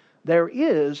God. There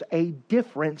is a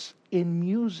difference in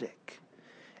music.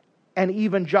 And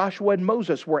even Joshua and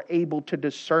Moses were able to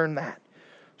discern that.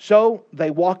 So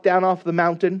they walked down off the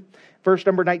mountain. Verse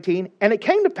number 19. And it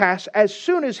came to pass, as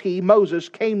soon as he, Moses,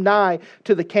 came nigh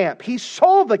to the camp, he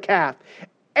saw the calf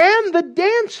and the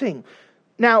dancing.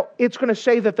 Now, it's going to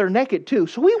say that they're naked too.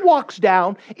 So he walks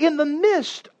down in the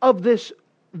midst of this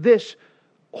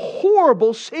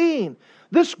horrible scene.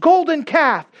 This golden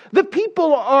calf. The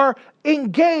people are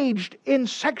engaged in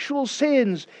sexual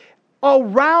sins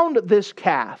around this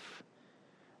calf.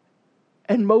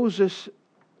 And Moses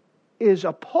is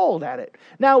appalled at it.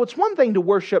 Now, it's one thing to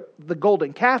worship the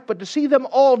golden calf, but to see them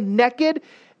all naked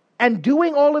and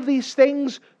doing all of these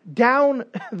things down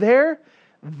there,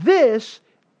 this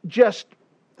just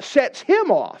sets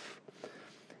him off.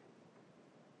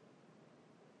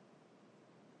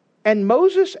 And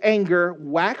Moses' anger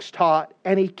waxed hot,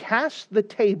 and he cast the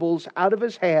tables out of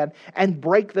his hand and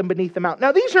brake them beneath the mountain.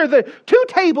 Now, these are the two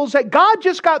tables that God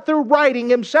just got through writing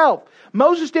himself.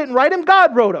 Moses didn't write them,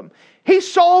 God wrote them. He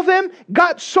saw them,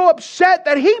 got so upset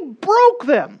that he broke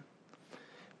them.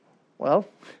 Well,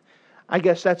 I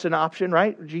guess that's an option,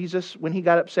 right? Jesus, when he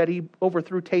got upset, he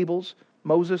overthrew tables.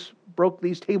 Moses broke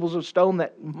these tables of stone.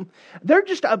 That they're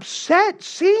just upset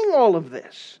seeing all of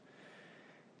this.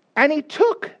 And he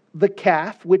took the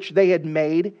calf which they had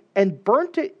made and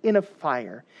burnt it in a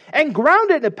fire and ground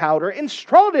it into powder and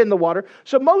strawed it in the water.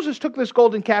 So Moses took this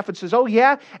golden calf and says, oh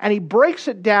yeah, and he breaks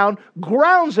it down,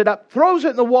 grounds it up, throws it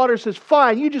in the water, says,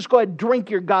 fine, you just go ahead and drink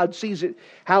your God, sees it,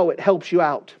 how it helps you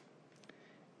out.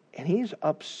 And he's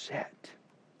upset.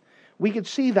 We could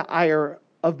see the ire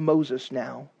of Moses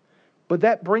now, but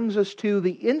that brings us to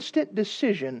the instant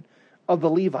decision of the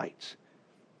Levites.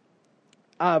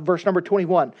 Verse number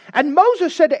 21. And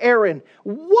Moses said to Aaron,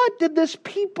 what did this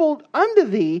people unto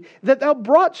thee that thou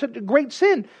brought such a great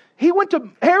sin? He went to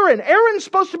Aaron. Aaron's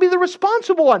supposed to be the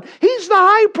responsible one. He's the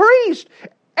high priest.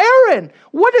 Aaron,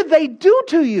 what did they do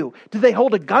to you? Did they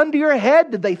hold a gun to your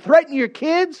head? Did they threaten your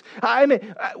kids? I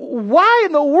mean, why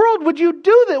in the world would you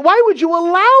do that? Why would you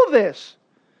allow this?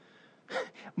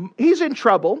 He's in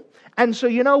trouble. And so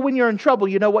when you're in trouble,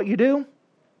 you know what you do?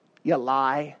 You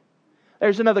lie.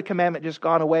 There's another commandment just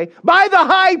gone away. By the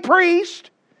high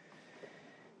priest.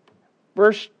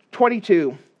 Verse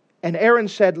 22. And Aaron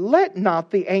said, let not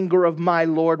the anger of my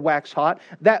Lord wax hot.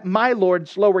 That my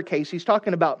Lord's lowercase. He's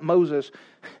talking about Moses.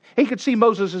 He could see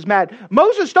Moses is mad.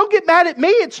 Moses, don't get mad at me.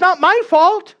 It's not my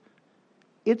fault.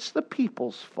 It's the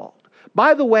people's fault.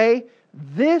 By the way,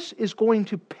 this is going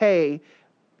to pay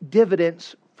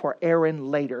dividends for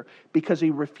Aaron later because he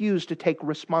refused to take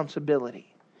responsibility.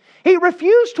 He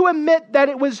refused to admit that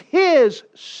it was his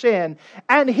sin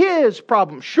and his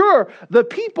problem. Sure, the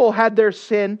people had their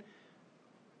sin,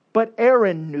 but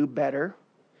Aaron knew better.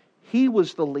 He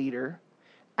was the leader,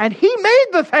 and he made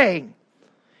the thing.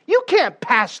 You can't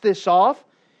pass this off.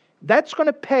 That's going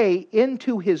to pay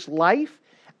into his life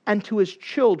and to his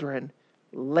children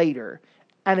later.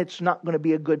 And it's not going to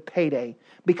be a good payday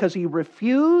because he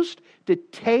refused to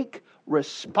take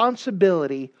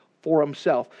responsibility for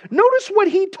himself. Notice what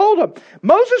he told him.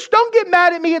 Moses, don't get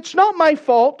mad at me. It's not my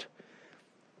fault.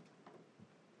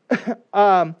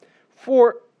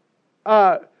 For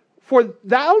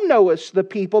thou knowest the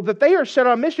people that they are set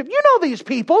on mischief. You know these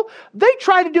people. They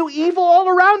try to do evil all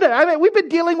around it. I mean, we've been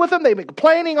dealing with them. They've been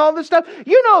complaining, all this stuff.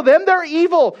 You know them. They're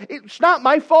evil. It's not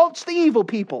my fault. It's the evil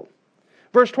people.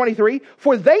 Verse 23,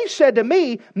 for they said to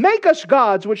me, make us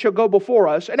gods which shall go before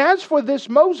us. And as for this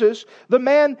Moses, the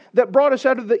man that brought us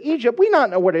out of the Egypt, we not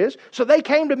know what it is. So they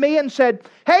came to me and said,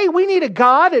 hey, we need a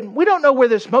God, and we don't know where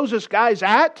this Moses guy's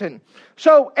at. And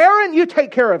so Aaron, you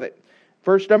take care of it.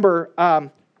 Verse number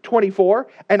 24,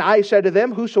 and I said to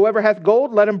them, whosoever hath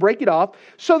gold, let him break it off.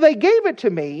 So they gave it to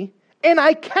me, and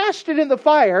I cast it in the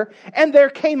fire, and there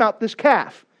came out this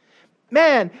calf.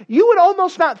 Man, you would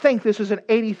almost not think this is an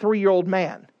 83-year-old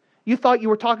man. You thought you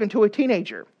were talking to a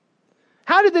teenager.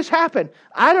 How did this happen?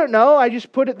 I don't know. I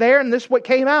just put it there and this is what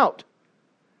came out.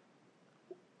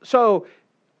 So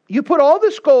you put all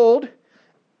this gold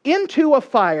into a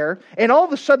fire and all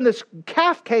of a sudden this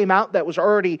calf came out that was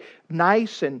already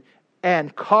nice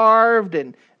and carved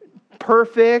and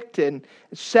perfect and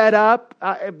set up.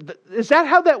 Is that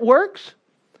how that works?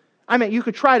 I mean, you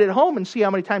could try it at home and see how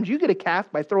many times you get a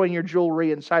calf by throwing your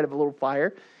jewelry inside of a little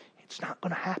fire. It's not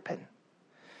going to happen.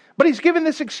 But he's given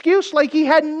this excuse like he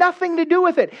had nothing to do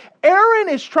with it. Aaron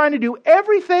is trying to do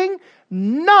everything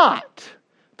not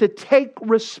to take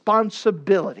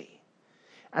responsibility.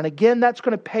 And again, that's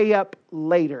going to pay up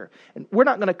later. And we're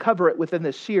not going to cover it within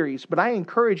this series, but I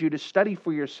encourage you to study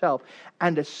for yourself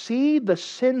and to see the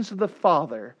sins of the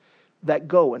father that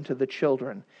go into the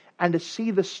children, and to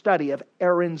see the study of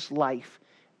Aaron's life.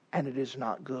 And it is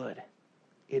not good.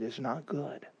 It is not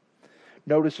good.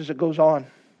 Notice as it goes on.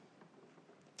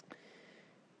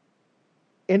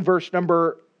 In verse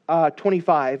number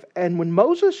 25, and when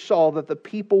Moses saw that the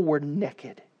people were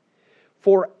naked,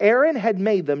 for Aaron had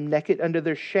made them naked under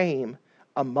their shame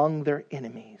among their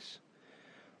enemies,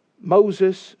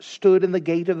 Moses stood in the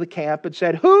gate of the camp and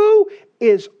said, "Who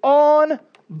is on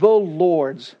the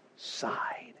Lord's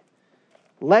side?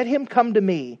 Let him come to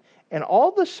me." And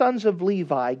all the sons of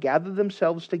Levi gathered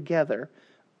themselves together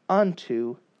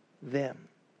unto them,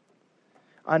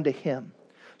 unto him.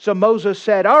 So Moses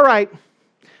said, "All right,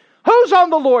 who's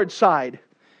on the Lord's side?"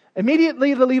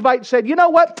 Immediately the Levites said, "You know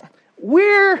what?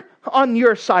 We're on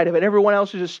your side of it." Everyone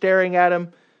else is just staring at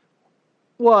him.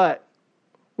 "What?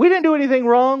 We didn't do anything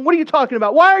wrong. What are you talking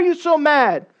about? Why are you so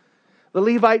mad?" The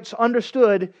Levites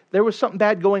understood there was something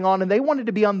bad going on, and they wanted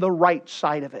to be on the right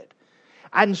side of it.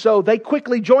 And so they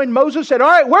quickly joined Moses and said, "All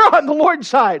right, we're on the Lord's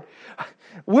side.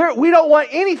 We don't want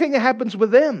anything that happens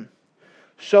with them."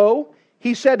 So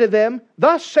he said to them,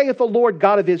 "Thus saith the Lord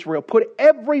God of Israel, put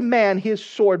every man his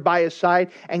sword by his side,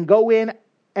 and go in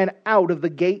and out of the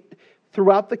gate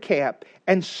throughout the camp,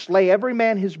 and slay every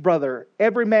man his brother,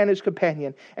 every man his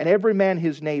companion, and every man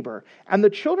his neighbor." And the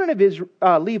children of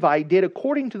Levi did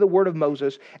according to the word of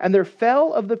Moses, and there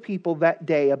fell of the people that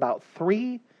day about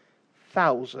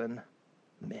 3,000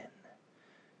 men.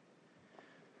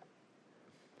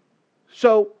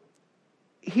 So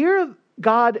here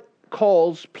God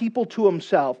calls people to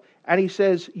himself, and he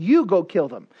says, "You go kill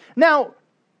them." Now,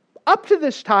 up to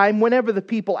this time, whenever the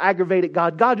people aggravated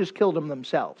God, God just killed them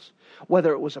themselves.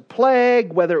 Whether it was a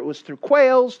plague, whether it was through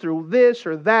quails, through this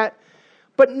or that.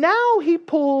 But now he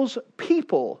pulls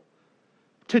people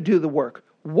to do the work.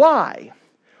 Why?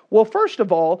 Well, first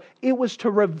of all, it was to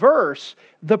reverse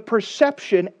the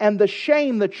perception and the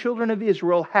shame the children of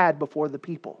Israel had before the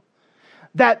people.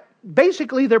 That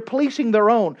basically they're policing their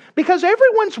own. Because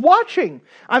everyone's watching.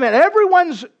 I mean,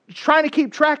 everyone's trying to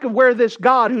keep track of where this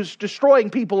God who's destroying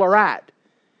people are at.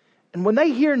 And when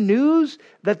they hear news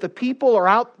that the people are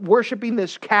out worshiping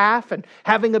this calf and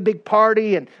having a big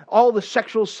party and all the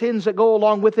sexual sins that go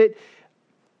along with it,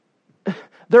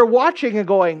 they're watching and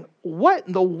going, "What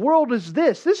in the world is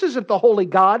this? This isn't the holy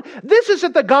God. This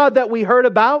isn't the God that we heard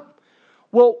about."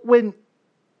 Well, when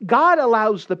God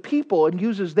allows the people and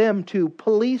uses them to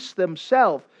police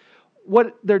themselves,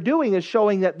 what they're doing is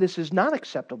showing that this is not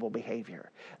acceptable behavior.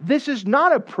 This is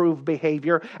not approved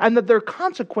behavior, and that there are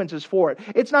consequences for it.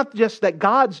 It's not just that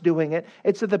God's doing it,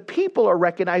 it's that the people are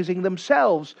recognizing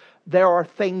themselves there are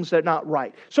things that are not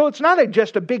right. So it's not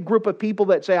just a big group of people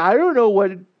that say, "I don't know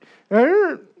what..."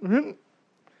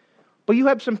 But you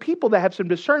have some people that have some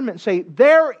discernment and say,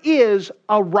 there is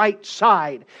a right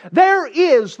side. There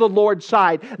is the Lord's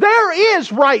side. There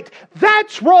is right.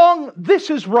 That's wrong. This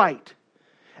is right.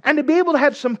 And to be able to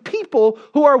have some people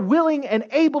who are willing and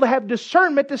able to have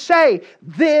discernment to say,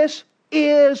 this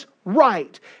is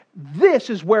right. This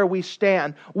is where we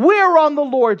stand. We're on the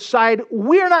Lord's side.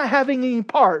 We're not having any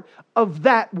part of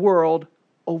that world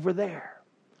over there.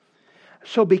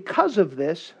 So because of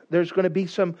this, there's going to be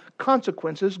some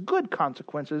consequences, good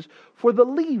consequences, for the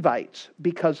Levites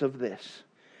because of this.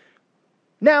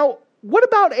 Now, what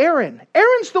about Aaron?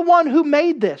 Aaron's the one who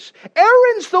made this.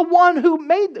 Aaron's the one who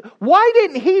made... Why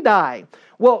didn't he die?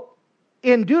 Well,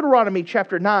 in Deuteronomy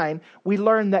chapter 9, we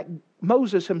learn that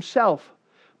Moses himself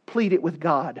pleaded with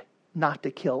God not to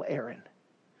kill Aaron.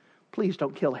 Please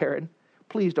don't kill Aaron.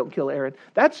 Please don't kill Aaron.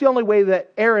 That's the only way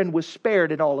that Aaron was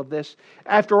spared in all of this.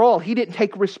 After all, he didn't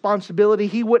take responsibility.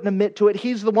 He wouldn't admit to it.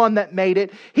 He's the one that made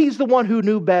it. He's the one who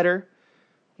knew better.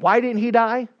 Why didn't he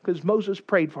die? Because Moses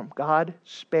prayed for him. God,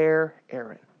 spare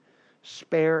Aaron.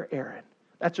 Spare Aaron.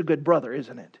 That's a good brother,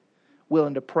 isn't it?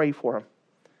 Willing to pray for him.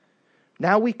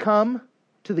 Now we come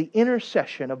to the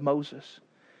intercession of Moses.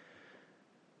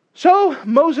 So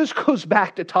Moses goes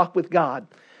back to talk with God.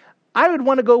 I would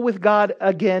want to go with God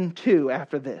again too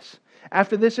after this.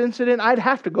 After this incident, I'd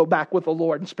have to go back with the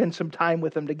Lord and spend some time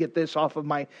with Him to get this off of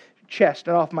my chest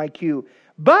and off my queue.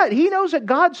 But he knows that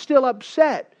God's still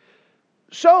upset.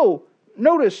 So,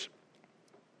 notice,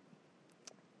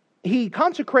 he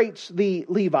consecrates the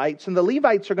Levites, and the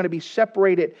Levites are going to be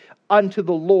separated unto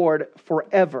the Lord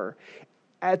forever.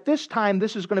 At this time,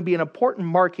 this is going to be an important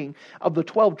marking of the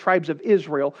 12 tribes of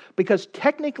Israel, because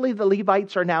technically the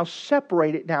Levites are now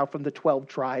separated now from the 12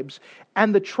 tribes,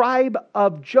 and the tribe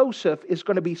of Joseph is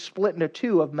going to be split into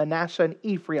two, of Manasseh and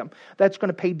Ephraim. That's going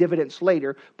to pay dividends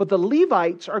later. But the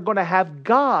Levites are going to have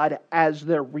God as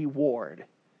their reward,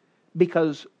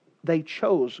 because they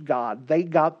chose God. They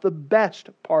got the best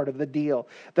part of the deal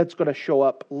that's going to show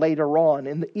up later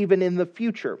on, even in the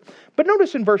future. But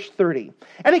notice in verse 30,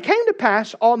 "And it came to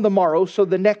pass on the morrow," so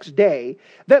the next day,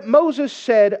 "that Moses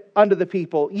said unto the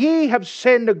people, Ye have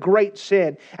sinned a great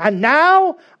sin, and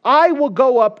now I will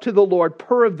go up to the Lord.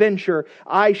 Peradventure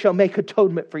I shall make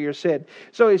atonement for your sin."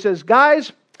 So he says,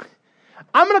 guys,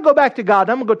 I'm going to go back to God.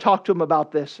 I'm going to go talk to Him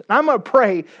about this. I'm going to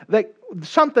pray that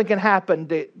something can happen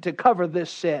to cover this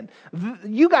sin.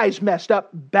 You guys messed up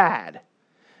bad.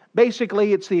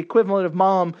 Basically, it's the equivalent of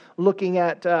mom looking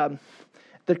at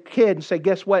the kid and say,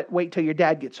 "Guess what? Wait till your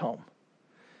dad gets home.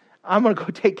 I'm going to go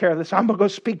take care of this. I'm going to go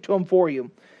speak to him for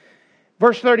you."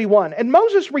 Verse 31, "And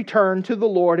Moses returned to the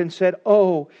Lord and said,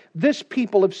 Oh, this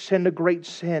people have sinned a great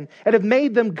sin, and have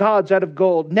made them gods out of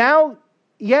gold.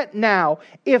 Yet now,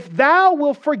 if thou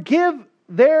wilt forgive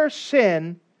their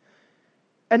sin,"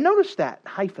 and notice that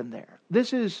hyphen there.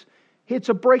 It's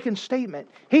a breaking statement.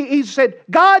 He said,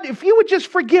 God, if you would just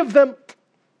forgive them.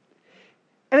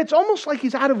 And it's almost like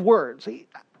he's out of words.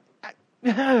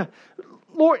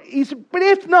 Lord, he said, but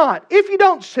if not, if you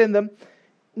don't send them,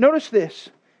 notice this.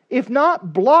 "If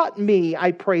not, blot me,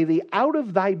 I pray thee, out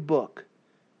of thy book,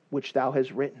 which thou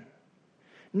hast written."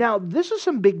 Now, this is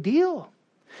some big deal.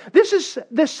 This is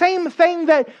the same thing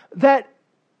that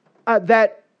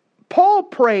Paul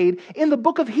prayed in the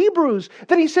book of Hebrews,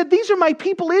 that he said, "These are my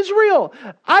people Israel.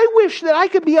 I wish that I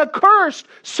could be accursed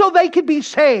so they could be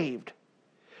saved."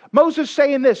 Moses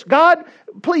saying this, "God,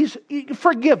 please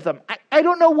forgive them. I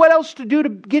don't know what else to do to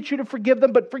get you to forgive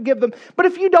them, but forgive them. But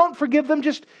if you don't forgive them,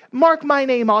 just mark my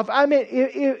name off. I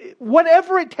mean,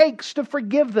 whatever it takes to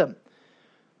forgive them."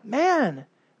 Man,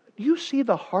 you see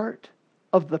the heart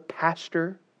of the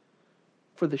pastor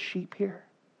for the sheep here.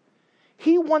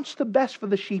 He wants the best for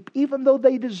the sheep, even though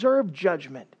they deserve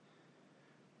judgment.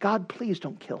 God, please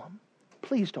don't kill them.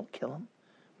 Please don't kill them.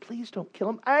 Please don't kill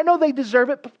them. I know they deserve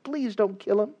it, but please don't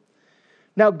kill them.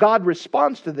 Now God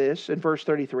responds to this in verse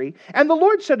 33. "And the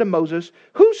Lord said to Moses,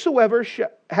 Whosoever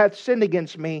hath sinned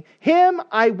against me, him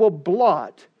I will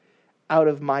blot out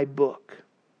of my book."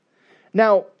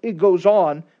 Now it goes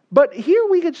on, but here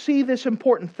we could see this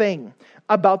important thing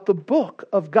about the book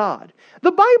of God.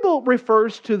 The Bible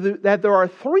refers to that there are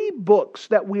 3 books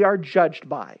that we are judged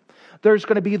by. There's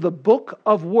going to be the book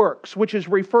of works, which is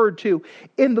referred to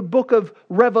in the book of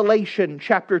Revelation,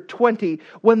 chapter 20,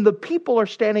 when the people are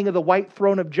standing at the white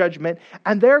throne of judgment,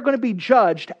 and they're going to be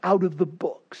judged out of the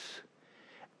books.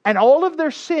 And all of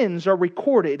their sins are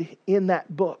recorded in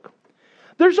that book.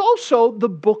 There's also the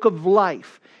book of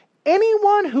life.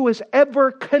 Anyone who has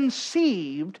ever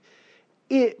conceived,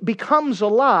 it becomes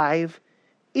alive,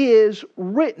 is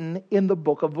written in the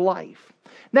book of life.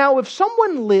 Now, if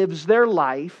someone lives their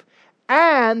life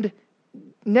and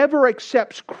never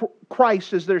accepts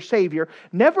Christ as their Savior,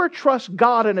 never trusts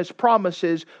God and His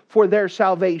promises for their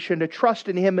salvation, to trust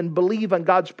in Him and believe on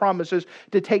God's promises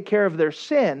to take care of their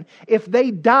sin, if they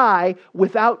die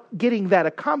without getting that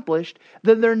accomplished,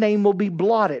 then their name will be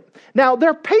blotted. Now,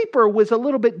 their paper was a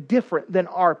little bit different than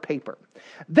our paper.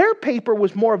 Their paper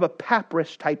was more of a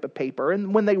papyrus type of paper,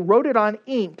 and when they wrote it on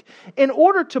ink, in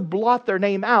order to blot their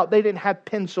name out, they didn't have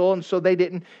pencil, and so they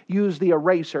didn't use the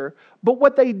eraser. But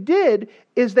what they did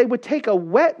is they would take a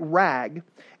wet rag,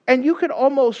 and you could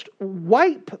almost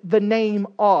wipe the name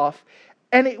off,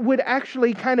 and it would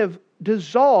actually kind of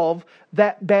dissolve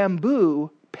that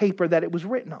bamboo paper that it was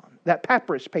written on, that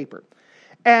papyrus paper.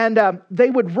 And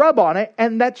they would rub on it,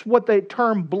 and that's what the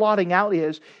term blotting out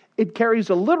is. It carries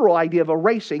a literal idea of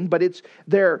erasing, but it's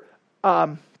they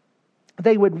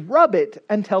would rub it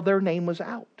until their name was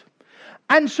out.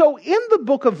 And so in the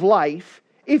book of life,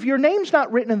 if your name's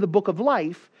not written in the book of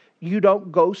life, you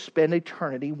don't go spend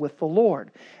eternity with the Lord.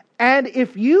 And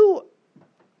if you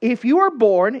are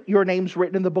born, your name's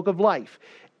written in the book of life.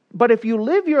 But if you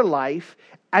live your life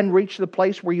and reach the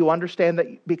place where you understand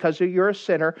that because you're a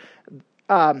sinner,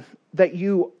 that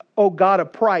you owe God a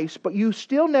price, but you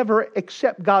still never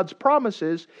accept God's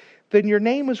promises, then your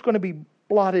name is going to be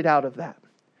blotted out of that.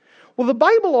 Well, the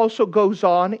Bible also goes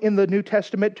on in the New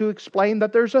Testament to explain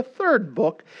that there's a third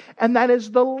book, and that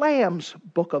is the Lamb's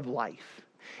Book of Life.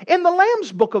 In the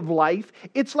Lamb's Book of Life,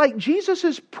 it's like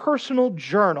Jesus' personal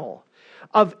journal,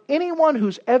 of anyone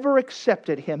who's ever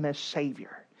accepted Him as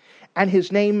Savior. And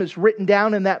his name is written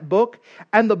down in that book.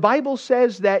 And the Bible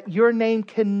says that your name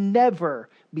can never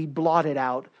be blotted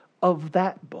out of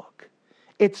that book.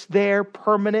 It's there,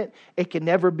 permanent. It can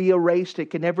never be erased. It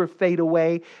can never fade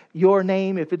away. Your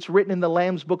name, if it's written in the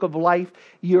Lamb's Book of Life,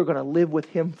 you're going to live with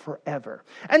Him forever.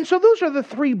 And so those are the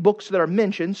three books that are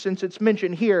mentioned. Since it's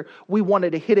mentioned here, we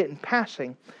wanted to hit it in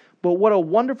passing. But what a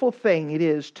wonderful thing it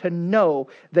is to know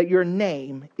that your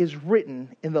name is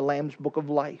written in the Lamb's Book of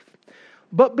Life.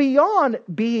 But beyond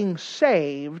being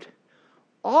saved,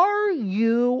 are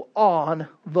you on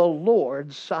the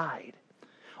Lord's side?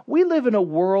 We live in a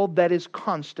world that is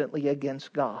constantly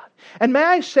against God. And may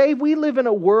I say, we live in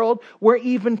a world where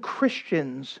even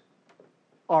Christians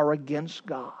are against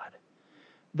God.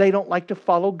 They don't like to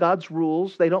follow God's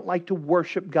rules. They don't like to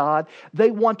worship God.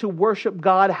 They want to worship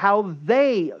God how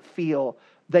they feel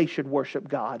they should worship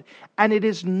God. And it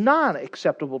is not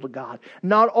acceptable to God.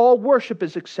 Not all worship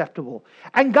is acceptable.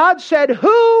 And God said,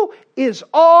 who is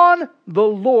on the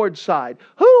Lord's side?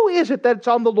 Who is it that's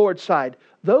on the Lord's side?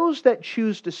 Those that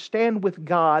choose to stand with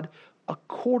God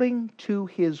according to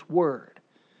His Word.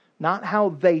 Not how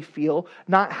they feel,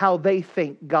 not how they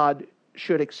think God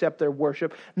should accept their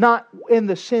worship, not in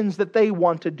the sins that they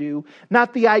want to do,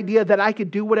 not the idea that I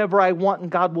could do whatever I want and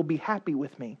God will be happy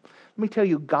with me. Let me tell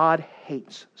you, God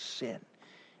hates sin,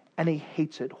 and He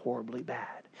hates it horribly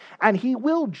bad. And He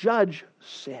will judge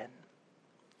sin.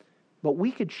 But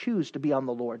we could choose to be on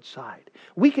the Lord's side.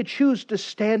 We could choose to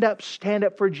stand up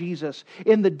for Jesus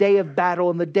in the day of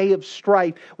battle, in the day of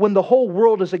strife, when the whole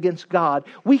world is against God.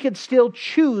 We could still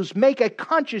choose, make a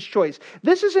conscious choice.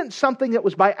 This isn't something that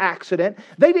was by accident.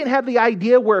 They didn't have the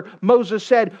idea where Moses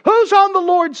said, who's on the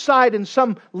Lord's side? And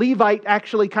some Levite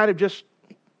actually kind of just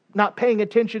not paying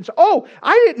attention. So, oh,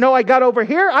 I didn't know I got over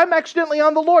here. I'm accidentally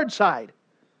on the Lord's side.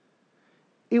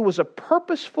 It was a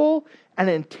purposeful and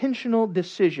intentional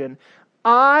decision.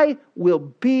 I will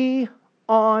be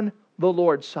on the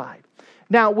Lord's side.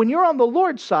 Now, when you're on the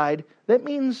Lord's side, that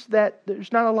means that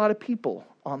there's not a lot of people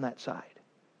on that side.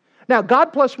 Now,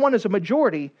 God plus one is a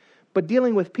majority, but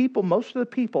dealing with people, most of the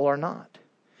people are not.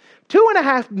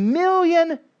 2.5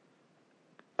 million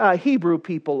Hebrew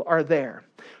people are there.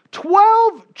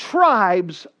 12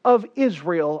 tribes of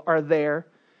Israel are there,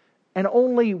 and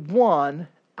only 1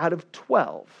 out of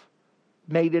 12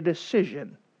 made a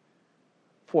decision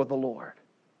for the Lord.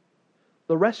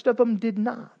 The rest of them did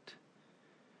not.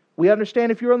 We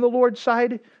understand if you're on the Lord's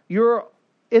side, you're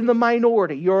in the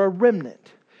minority, you're a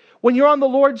remnant. When you're on the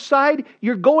Lord's side,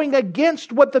 you're going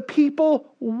against what the people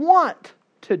want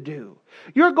to do.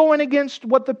 You're going against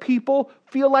what the people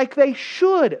feel like they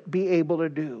should be able to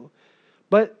do.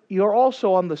 But you're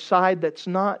also on the side that's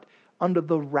not under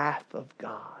the wrath of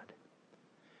God.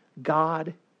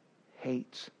 God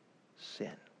hates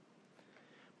sin.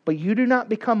 But you do not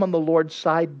become on the Lord's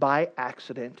side by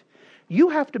accident. You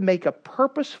have to make a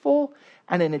purposeful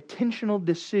and an intentional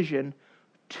decision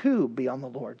to be on the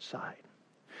Lord's side.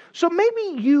 So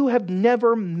maybe you have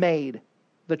never made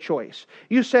the choice.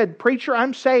 You said, preacher,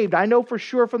 I'm saved. I know for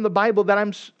sure from the Bible that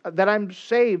I'm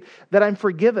saved, that I'm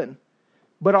forgiven.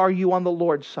 But are you on the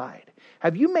Lord's side?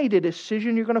 Have you made a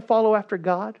decision you're going to follow after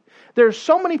God? There's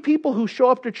so many people who show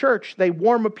up to church. They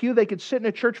warm a pew. They could sit in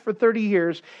a church for 30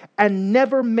 years and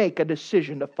never make a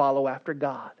decision to follow after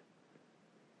God.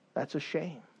 That's a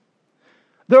shame.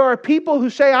 There are people who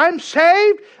say, I'm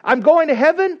saved, I'm going to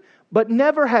heaven, but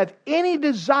never have any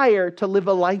desire to live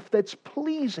a life that's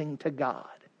pleasing to God.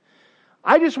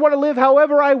 I just want to live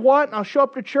however I want, and I'll show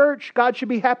up to church. God should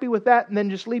be happy with that, and then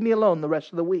just leave me alone the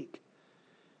rest of the week.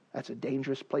 That's a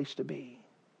dangerous place to be.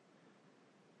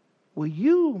 Will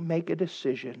you make a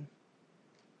decision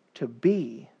to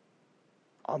be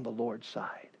on the Lord's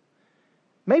side?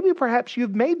 Maybe perhaps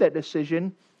you've made that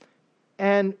decision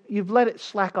and you've let it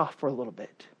slack off for a little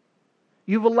bit.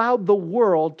 You've allowed the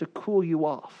world to cool you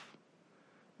off.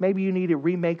 Maybe you need to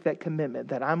remake that commitment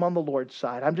that I'm on the Lord's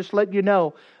side. I'm just letting you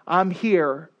know I'm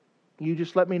here. You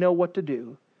just let me know what to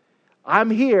do. I'm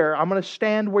here. I'm going to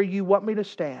stand where you want me to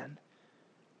stand.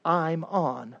 I'm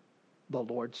on the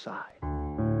Lord's side.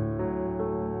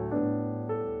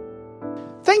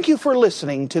 Thank you for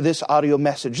listening to this audio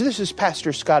message. This is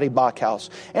Pastor Scotty Bachhaus,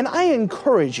 and I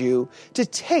encourage you to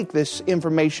take this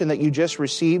information that you just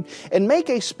received and make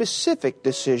a specific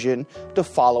decision to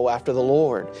follow after the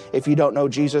Lord. If you don't know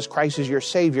Jesus Christ as your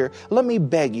Savior, let me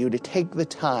beg you to take the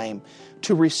time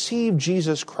to receive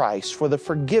Jesus Christ for the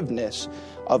forgiveness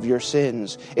of your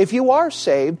sins. If you are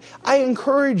saved, I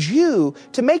encourage you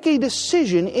to make a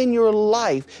decision in your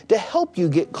life to help you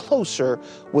get closer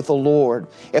with the Lord.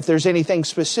 If there's anything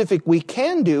specific we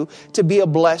can do to be a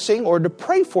blessing or to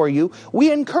pray for you, we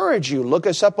encourage you. Look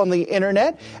us up on the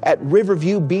internet at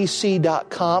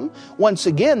riverviewbc.com. Once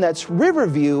again, that's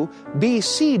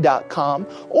riverviewbc.com.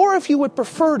 Or if you would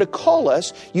prefer to call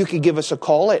us, you could give us a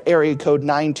call at area code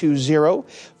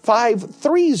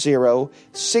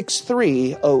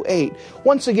 920-530-6308.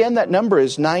 Once again, that number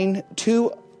is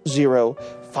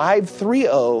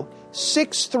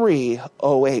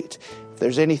 920-530-6308. If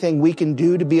there's anything we can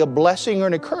do to be a blessing or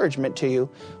an encouragement to you,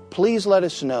 please let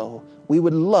us know. We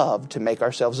would love to make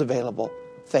ourselves available.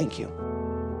 Thank you.